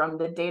content from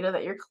the data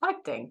that you're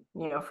collecting,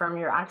 from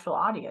your actual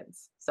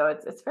audience. So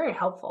it's very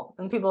helpful.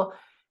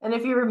 And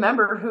if you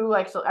remember who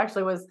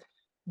actually was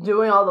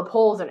doing all the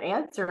polls and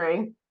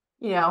answering,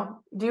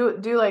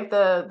 do like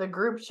the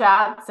group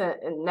chats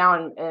and now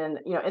in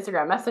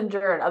Instagram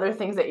Messenger and other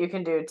things that you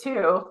can do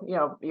too.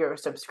 Your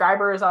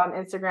subscribers on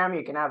Instagram,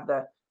 you can have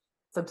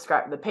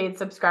the paid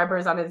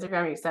subscribers on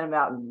Instagram. You send them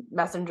out in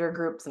messenger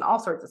groups and all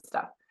sorts of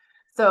stuff.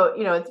 So,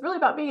 it's really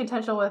about being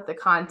intentional with the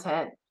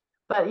content,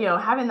 but,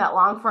 having that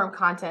long form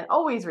content,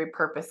 always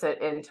repurpose it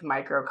into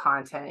micro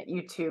content,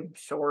 YouTube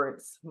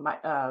shorts,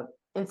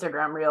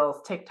 Instagram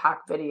reels,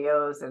 TikTok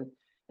videos, and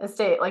and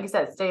stay, like you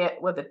said, stay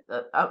with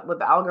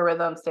the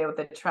algorithm, stay with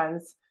the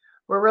trends.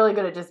 We're really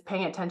good at just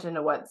paying attention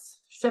to what's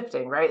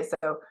shifting, right?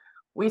 So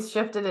we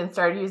shifted and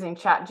started using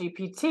Chat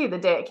GPT the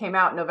day it came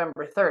out,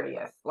 November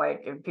 30th.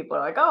 Like, and people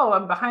are like, "Oh,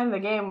 I'm behind the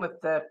game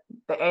with the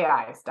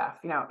AI stuff."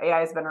 AI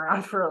has been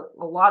around for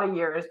a lot of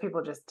years.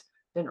 People just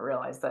didn't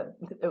realize that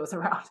it was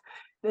around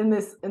in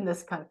this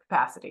kind of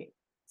capacity.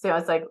 So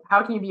it's like,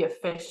 how can you be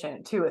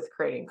efficient too with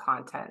creating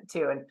content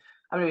too? And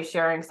I'm going to be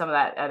sharing some of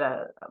that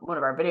at one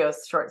of our videos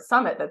short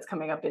summit that's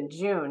coming up in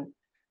June.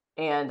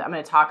 And I'm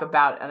going to talk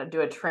about and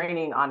do a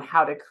training on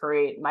how to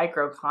create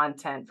micro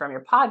content from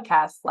your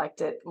podcast,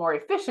 select it more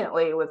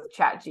efficiently with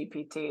Chat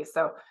GPT.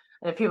 So,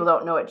 and if people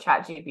don't know what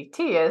Chat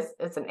GPT is,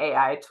 it's an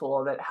AI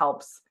tool that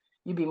helps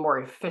you be more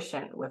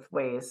efficient with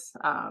ways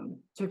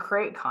to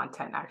create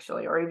content,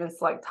 actually, or even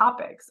select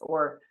topics,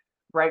 or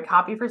write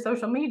copy for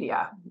social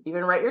media,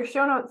 even write your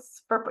show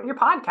notes for your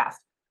podcast.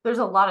 There's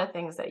a lot of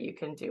things that you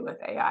can do with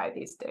AI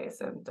these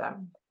days,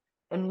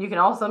 and you can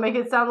also make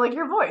it sound like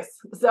your voice.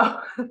 So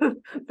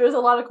there's a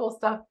lot of cool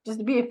stuff. Just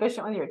to be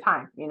efficient with your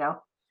time.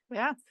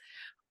 Yeah.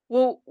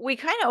 Well, we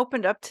kind of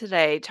opened up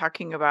today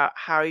talking about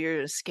how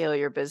you're to scale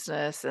your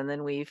business, and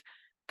then we've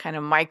kind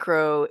of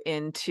micro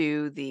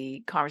into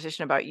the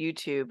conversation about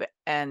YouTube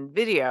and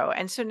video.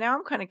 And so now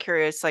I'm kind of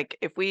curious, like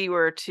if we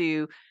were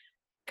to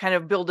kind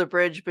of build a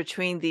bridge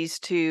between these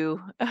two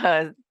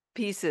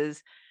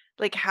pieces,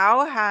 like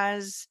how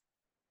has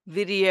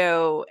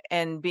video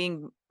and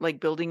being like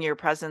building your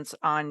presence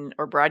on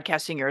or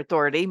broadcasting your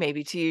authority,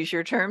 maybe to use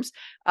your terms,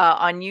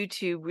 on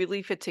YouTube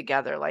really fit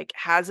together? Like,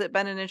 has it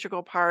been an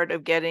integral part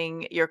of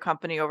getting your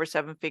company over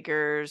seven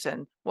figures?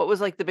 And what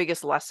was like the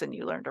biggest lesson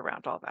you learned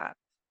around all that?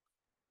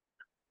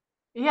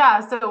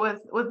 Yeah. So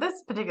with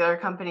this particular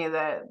company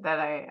that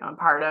I am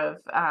part of,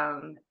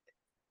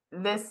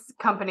 this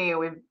company,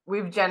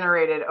 we've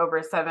generated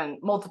over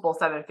multiple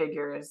seven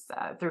figures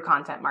through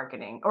content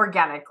marketing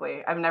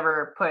organically. I've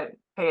never put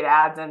paid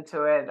ads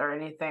into it or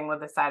anything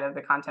with the side of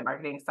the content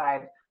marketing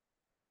side.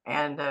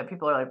 And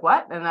people are like,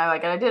 "What?" And I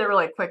did it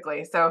really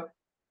quickly. So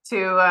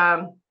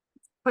to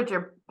put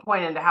your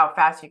point into how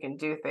fast you can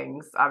do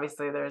things,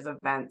 obviously there's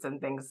events and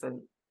things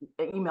and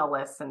email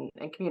lists and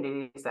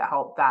communities that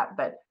help that.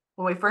 But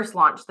when we first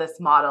launched this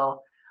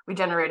model, we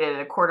generated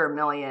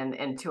 $250,000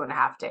 in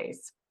 2.5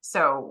 days.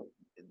 So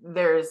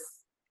there's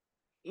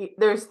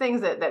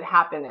things that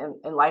happen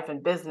in life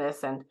and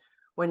business, and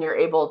when you're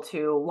able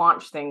to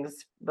launch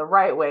things the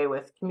right way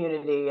with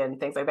community and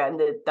things like that, and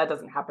that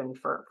doesn't happen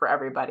for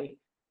everybody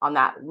on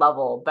that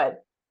level.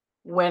 But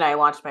when I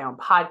launched my own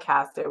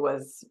podcast, it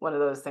was one of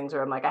those things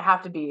where I'm like, I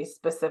have to be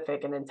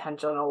specific and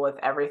intentional with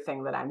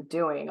everything that I'm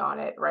doing on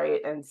it, right?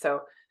 And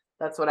so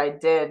that's what I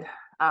did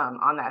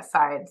on that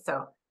side.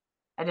 So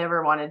I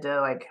never wanted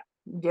to like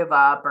give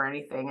up or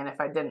anything. And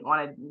if I didn't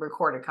want to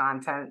record a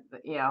content,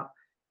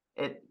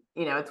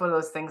 it's one of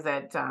those things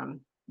that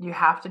you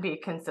have to be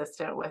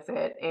consistent with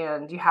it,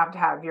 and you have to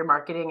have your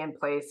marketing in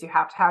place. You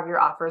have to have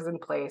your offers in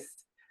place.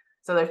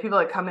 So there's people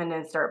that come in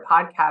and start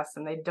podcasts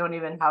and they don't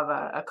even have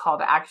a call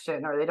to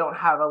action, or they don't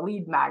have a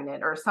lead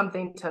magnet or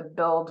something to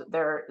build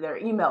their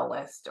email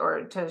list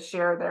or to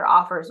share their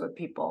offers with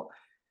people.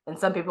 And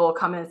some people will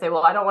come in and say,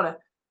 "Well,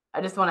 I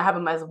just want to have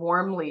them as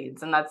warm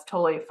leads," and that's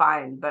totally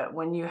fine. But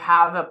when you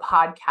have a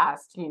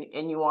podcast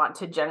and you want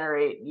to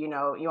generate, you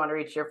want to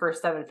reach your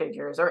first seven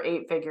figures or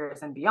eight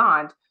figures and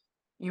beyond,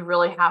 you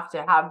really have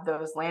to have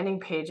those landing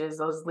pages,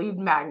 those lead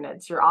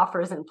magnets, your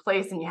offers in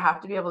place, and you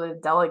have to be able to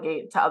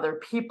delegate to other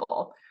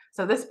people.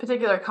 So this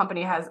particular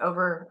company has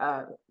over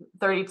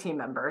 30 team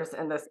members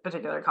in this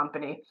particular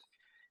company.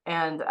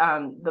 And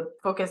the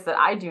focus that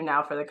I do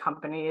now for the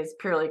company is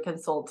purely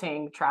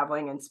consulting,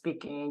 traveling, and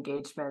speaking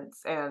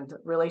engagements and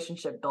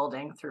relationship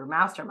building through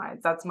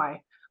masterminds. That's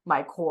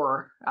my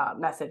core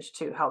message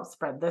to help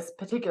spread this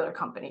particular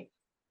company.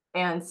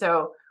 And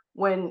so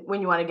when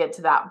you want to get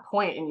to that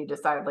point and you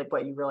decide like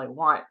what you really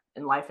want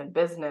in life and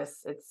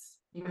business,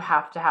 you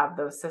have to have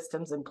those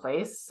systems in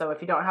place. So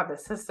if you don't have the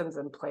systems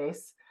in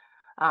place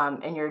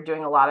and you're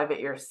doing a lot of it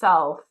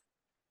yourself,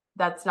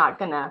 that's not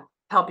going to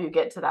help you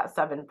get to that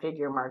seven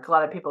figure mark. A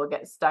lot of people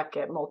get stuck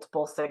at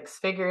multiple six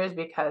figures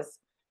because,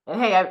 and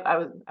hey,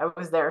 I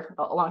was there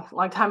a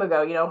long time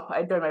ago.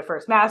 I did my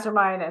first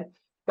mastermind and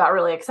got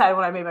really excited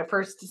when I made my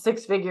first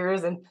six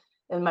figures and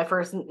in my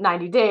first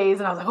 90 days.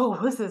 And I was like, "Oh,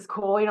 this is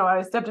cool."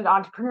 I stepped into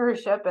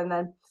entrepreneurship, and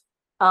then,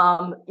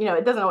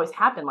 it doesn't always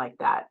happen like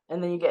that.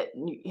 And then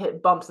you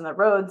hit bumps in the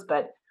roads.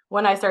 But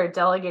when I started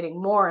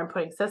delegating more and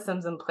putting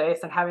systems in place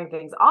and having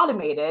things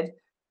automated,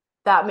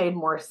 that made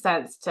more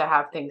sense to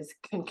have things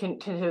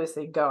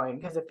continuously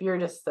going. Because if you're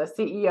just the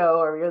CEO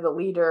or you're the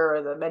leader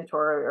or the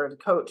mentor or the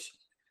coach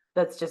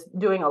that's just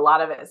doing a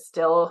lot of it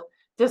still,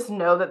 just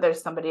know that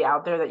there's somebody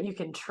out there that you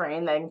can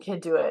train that can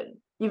do it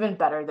even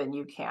better than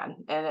you can.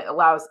 And it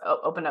allows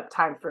open up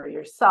time for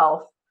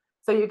yourself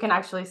so you can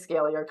actually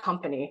scale your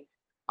company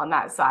on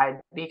that side.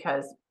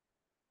 Because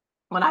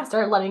when I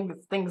started letting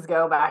things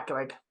go back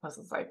to this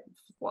is like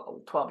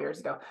 12 years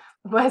ago,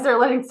 when I started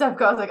letting stuff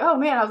go, I was like, "Oh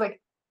man," I was like,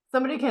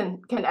 somebody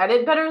can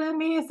edit better than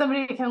me.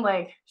 Somebody can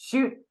like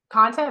shoot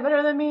content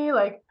better than me.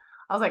 Like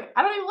I was like,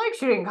 I don't even like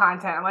shooting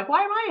content. I'm like,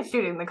 why am I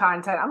shooting the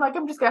content? I'm like,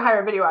 I'm just gonna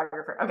hire a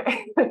videographer.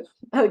 Okay.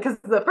 Because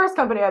the first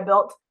company I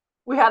built,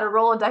 we had a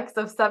Rolodex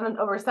of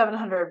over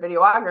 700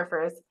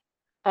 videographers.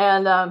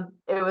 And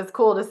it was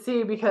cool to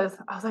see because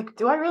I was like,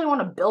 do I really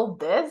want to build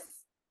this?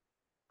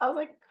 I was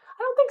like,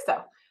 I don't think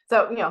so.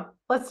 So,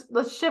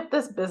 let's shift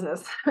this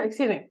business,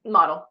 excuse me,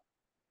 model.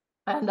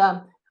 And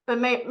but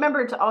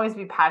remember to always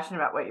be passionate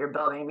about what you're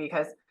building,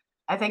 because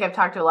I think I've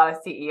talked to a lot of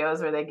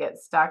CEOs where they get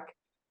stuck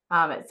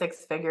at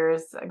 6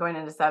 figures going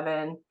into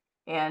 7,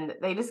 and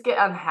they just get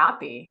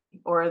unhappy,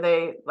 or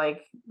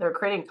they're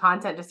creating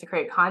content just to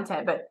create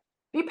content. But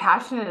be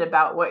passionate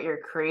about what you're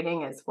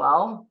creating as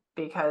well,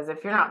 because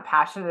if you're not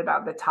passionate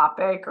about the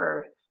topic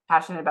or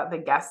passionate about the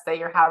guests that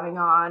you're having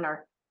on,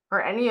 or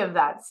any of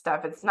that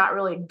stuff, it's not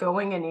really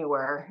going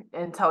anywhere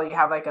until you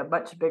have like a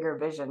much bigger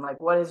vision.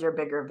 Like, what is your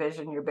bigger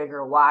vision, your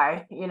bigger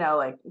why?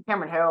 Like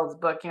Cameron Harold's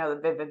book, the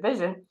Vivid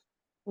Vision,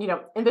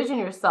 envision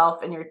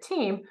yourself and your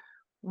team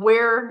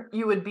where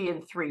you would be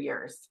in 3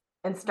 years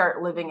and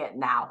start living it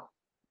now,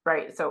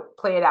 right? So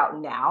play it out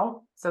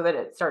now so that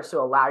it starts to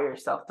allow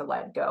yourself to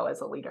let go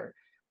as a leader.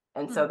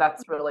 And so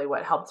that's really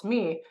what helped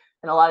me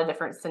in a lot of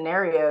different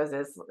scenarios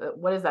is,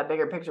 what is that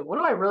bigger picture? What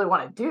do I really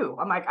want to do?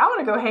 I'm like, I want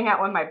to go hang out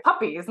with my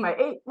puppies, my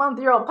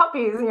 8-month-old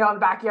puppies, in the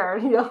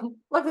backyard.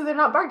 Luckily they're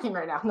not barking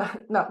right now.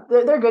 No,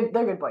 they're good.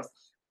 They're good boys.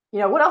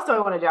 What else do I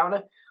want to do? I want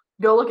to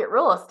go look at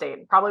real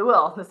estate. Probably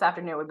will this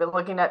afternoon. We've been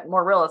looking at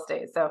more real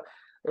estate. So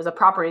there's a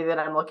property that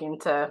I'm looking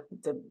to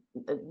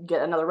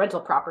get another rental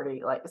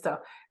property. So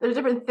there's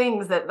different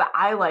things that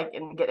I like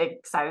and get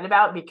excited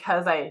about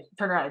because I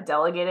turn around and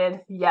delegated.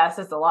 Yes,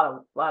 it's a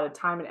lot of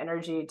time and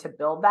energy to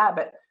build that,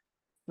 but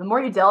the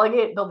more you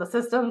delegate, build the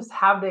systems,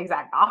 have the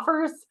exact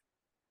offers,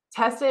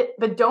 test it,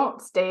 but don't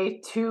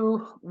stay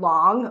too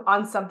long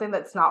on something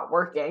that's not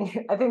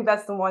working. I think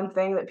that's the one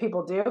thing that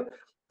people do.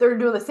 They're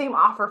doing the same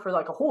offer for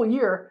like a whole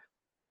year,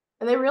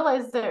 and they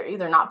realize they're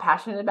either not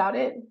passionate about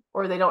it,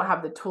 or they don't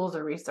have the tools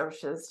or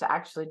resources to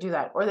actually do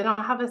that, or they don't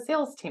have a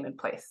sales team in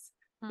place.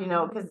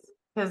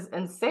 Because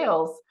in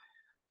sales,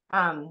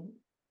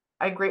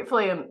 I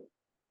gratefully am,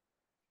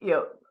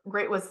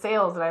 great with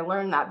sales, and I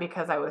learned that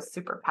because I was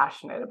super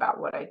passionate about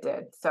what I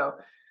did. So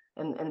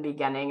in the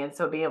beginning, and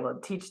so being able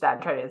to teach that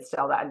and try to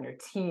instill that in your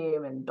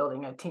team and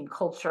building a team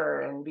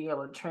culture and being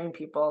able to train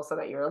people so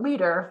that you're a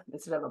leader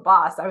instead of a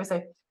boss. I would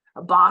say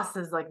a boss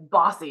is like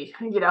bossy,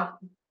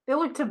 They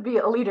look to be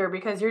a leader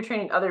because you're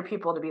training other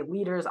people to be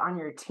leaders on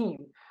your team.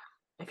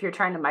 If you're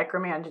trying to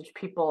micromanage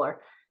people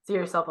or see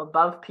yourself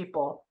above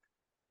people,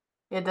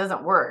 it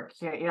doesn't work.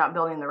 You're not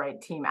building the right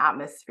team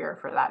atmosphere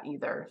for that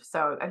either.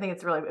 So I think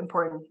it's really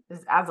important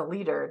as a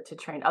leader to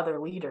train other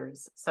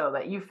leaders so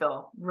that you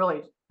feel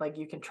really like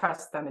you can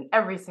trust them in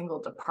every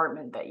single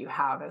department that you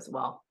have as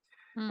well.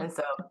 And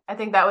so I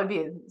think that would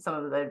be some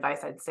of the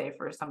advice I'd say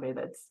for somebody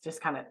that's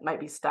just kind of might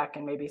be stuck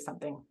and maybe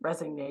something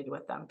resonated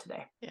with them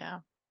today. Yeah.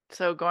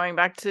 So going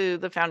back to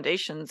the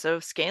foundations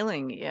of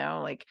scaling,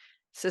 like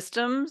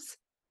systems,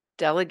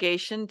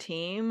 delegation,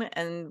 team,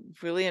 and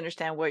really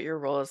understand what your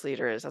role as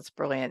leader is. That's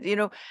brilliant.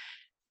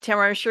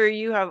 Tamara, I'm sure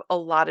you have a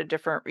lot of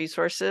different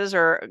resources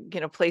or,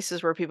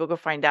 places where people go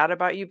find out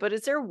about you, but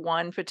is there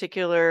one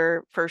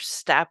particular first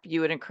step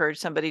you would encourage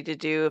somebody to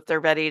do if they're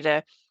ready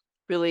to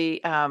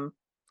really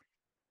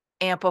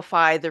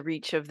amplify the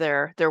reach of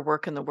their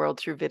work in the world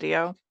through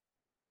video?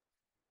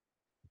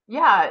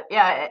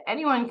 Yeah.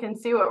 Anyone can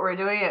see what we're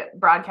doing at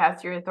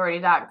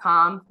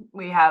broadcastyourauthority.com.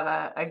 We have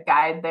a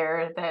guide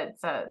there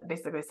that's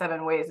basically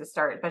 7 ways to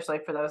start, especially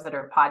for those that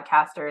are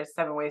podcasters,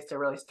 7 ways to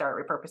really start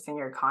repurposing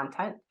your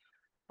content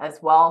as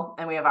well.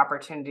 And we have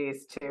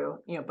opportunities to,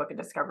 book a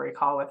discovery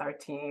call with our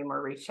team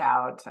or reach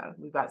out.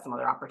 We've got some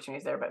other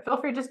opportunities there, but feel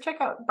free to just check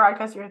out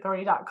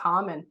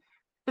broadcastyourauthority.com and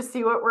just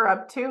see what we're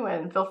up to,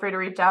 and feel free to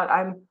reach out.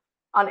 I'm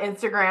on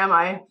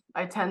Instagram.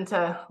 I tend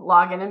to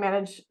log in and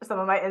manage some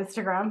of my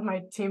Instagram.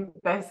 My team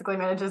basically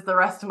manages the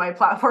rest of my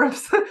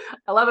platforms.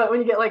 I love it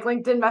when you get like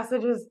LinkedIn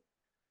messages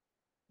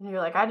and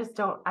you're like,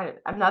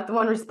 I'm not the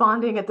one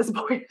responding at this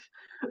point.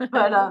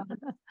 But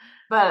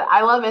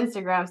I love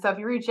Instagram. So if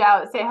you reach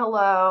out, say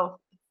hello.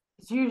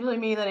 It's usually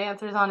me that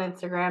answers on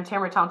Instagram.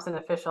 Tamara Thompson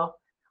Official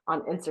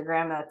on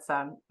Instagram. That's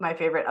my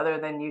favorite other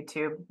than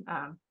YouTube,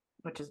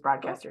 which is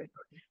Broadcaster.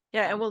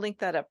 Yeah, and we'll link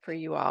that up for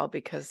you all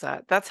because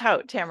that's how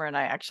Tamara and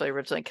I actually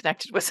originally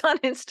connected, was on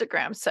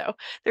Instagram. So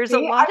there's a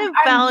lot of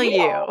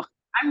value.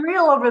 I'm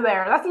real over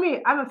there. That's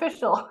me. I'm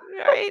official.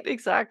 Right,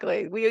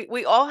 exactly.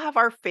 We all have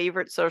our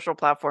favorite social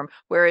platform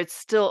where it's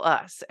still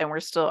us and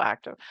we're still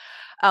active.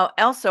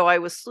 Also, I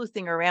was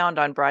sleuthing around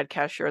on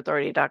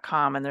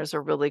broadcastyourauthority.com, and there's a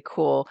really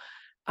cool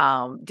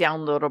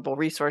downloadable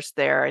resource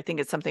there. I think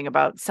it's something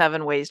about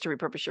 7 ways to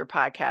repurpose your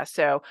podcast.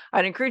 So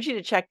I'd encourage you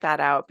to check that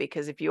out,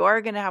 because if you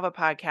are going to have a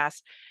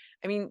podcast,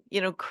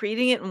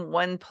 creating it in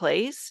one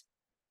place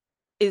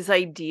is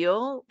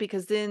ideal,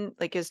 because then,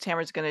 like, as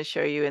Tamara's going to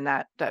show you in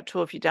that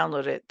tool, if you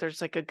download it,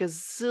 there's like a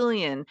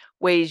gazillion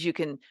ways you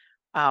can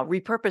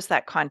repurpose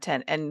that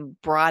content and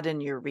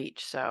broaden your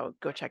reach. So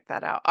go check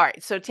that out. All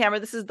right. So Tamara,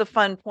 this is the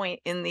fun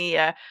point in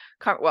the,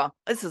 well,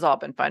 this has all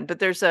been fun, but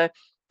there's a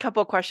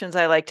couple of questions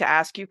I like to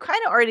ask. You kind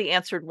of already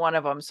answered one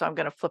of them, so I'm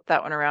going to flip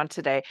that one around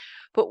today.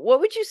 But what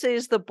would you say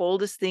is the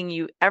boldest thing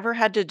you ever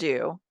had to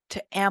do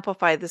to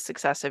amplify the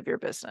success of your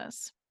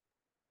business?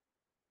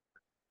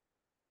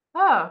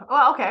 Oh,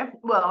 well, okay.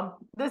 Well,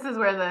 this is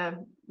where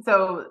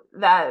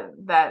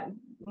that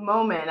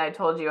moment I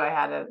told you I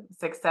had a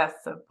success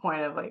of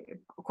point of like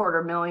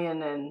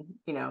 $250,000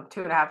 in,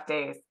 2.5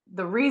 days.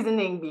 The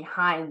reasoning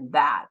behind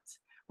that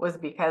was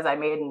because I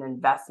made an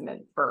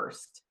investment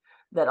first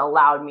that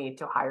allowed me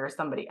to hire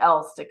somebody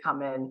else to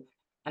come in.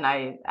 And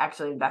I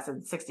actually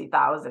invested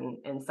 60,000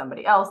 in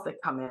somebody else to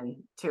come in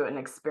to an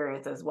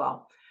experience as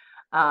well.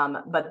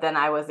 But then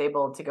I was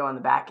able to go on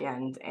the back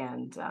end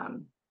and,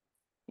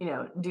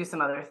 do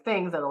some other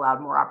things that allowed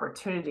more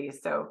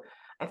opportunities. So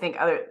I think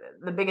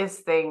the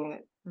biggest thing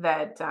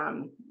that's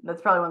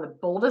probably one of the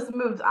boldest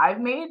moves I've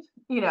made,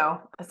 a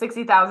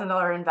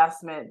 $60,000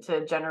 investment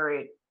to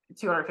generate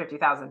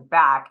 250,000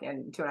 back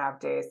in 2.5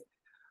 days.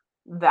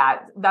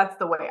 That's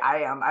the way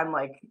I am. I'm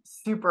like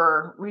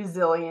super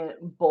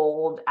resilient,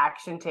 bold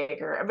action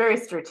taker, very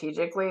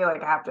strategically.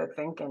 Like I have to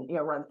think and,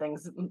 run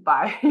things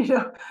by,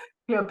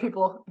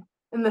 people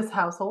in this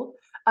household.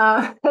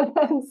 And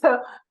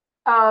so,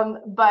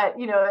 but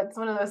it's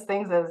one of those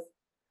things is,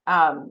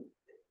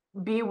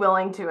 be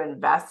willing to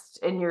invest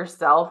in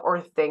yourself or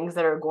things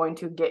that are going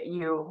to get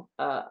you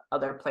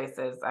other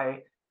places.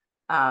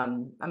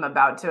 I'm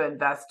about to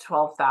invest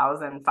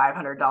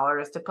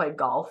 $12,500 to play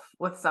golf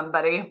with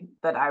somebody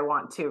that I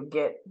want to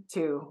get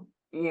to,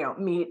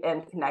 meet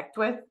and connect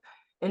with.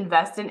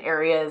 Invest in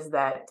areas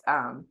that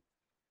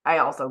I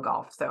also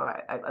golf, so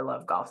I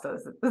love golf. So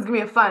this is gonna be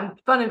a fun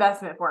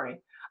investment for me.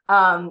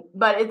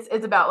 But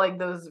it's about like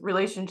those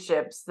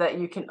relationships that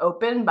you can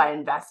open by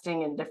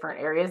investing in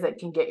different areas that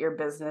can get your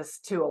business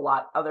to a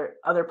lot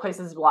other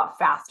places a lot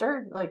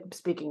faster, like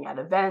speaking at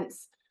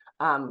events,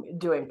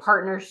 doing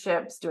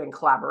partnerships, doing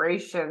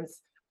collaborations.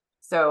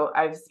 So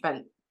I've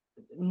spent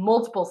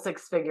multiple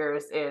six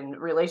figures in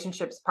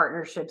relationships,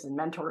 partnerships, and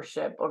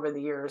mentorship over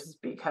the years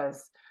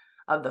because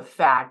of the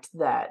fact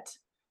that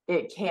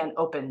it can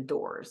open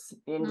doors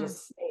and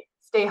just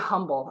stay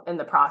humble in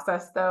the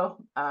process though.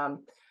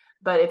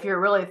 But if you're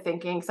really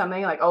thinking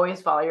something, like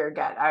always follow your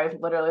gut. I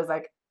literally was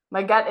like,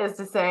 my gut was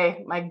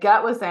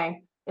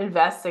saying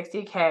invest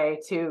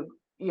 60K to,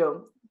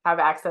 have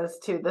access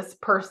to this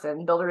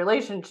person, build a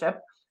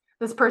relationship.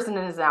 This person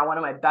is now one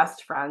of my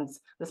best friends.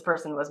 This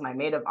person was my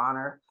maid of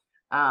honor.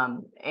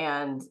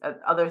 And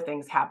other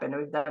things happened.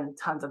 We've done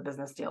tons of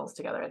business deals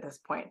together at this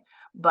point,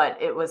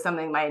 but it was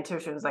something my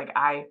intuition was like,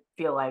 I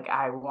feel like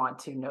I want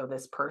to know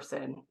this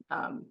person.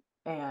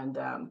 And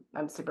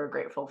I'm super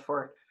grateful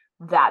for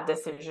that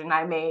decision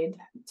I made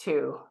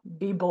to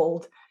be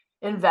bold,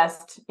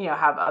 invest,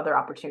 have other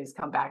opportunities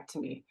come back to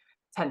me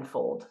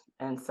tenfold.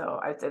 And so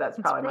I'd say that's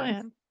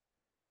probably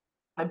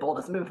my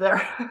boldest move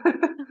there.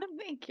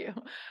 Thank you.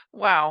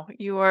 Wow,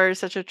 you are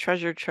such a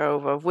treasure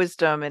trove of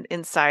wisdom and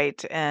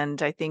insight,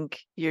 and I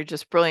think you're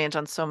just brilliant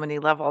on so many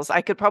levels.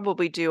 I could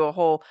probably do a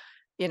whole,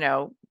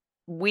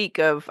 week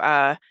of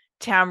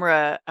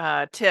Tamara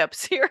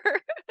tips here.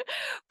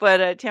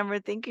 But Tamara,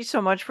 thank you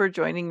so much for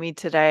joining me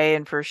today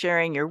and for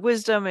sharing your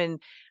wisdom.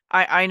 And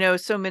I know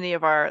so many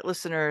of our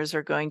listeners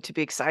are going to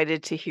be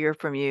excited to hear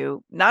from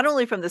you, not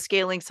only from the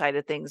scaling side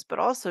of things, but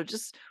also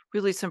just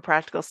really some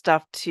practical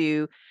stuff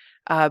to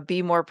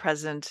be more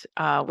present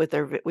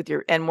with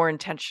your and more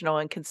intentional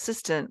and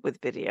consistent with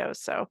video.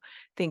 So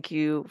thank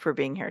you for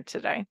being here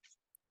today.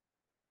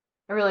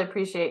 I really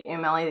appreciate you,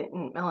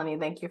 Melanie.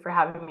 Thank you for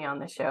having me on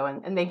the show.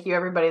 And thank you,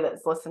 everybody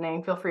that's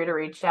listening. Feel free to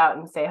reach out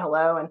and say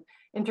hello and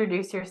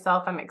introduce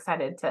yourself. I'm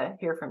excited to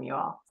hear from you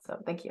all.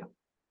 So thank you.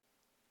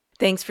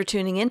 Thanks for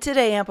tuning in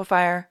today,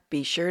 Amplifier.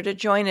 Be sure to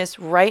join us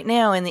right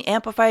now in the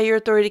Amplify Your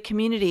Authority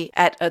community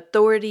at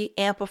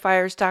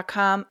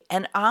authorityamplifiers.com,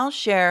 and I'll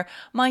share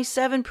my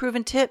 7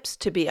 proven tips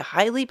to be a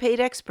highly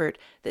paid expert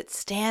that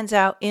stands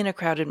out in a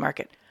crowded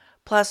market.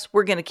 Plus,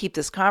 we're going to keep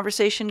this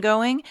conversation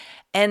going,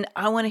 and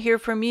I want to hear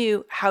from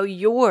you how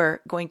you're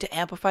going to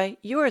amplify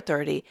your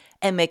authority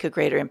and make a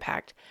greater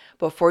impact.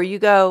 Before you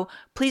go,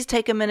 please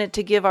take a minute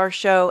to give our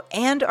show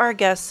and our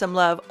guests some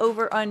love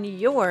over on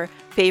your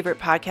favorite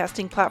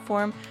podcasting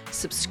platform.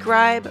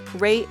 Subscribe,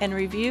 rate, and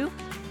review.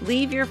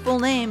 Leave your full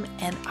name,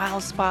 and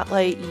I'll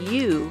spotlight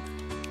you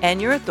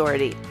and your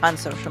authority on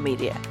social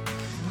media.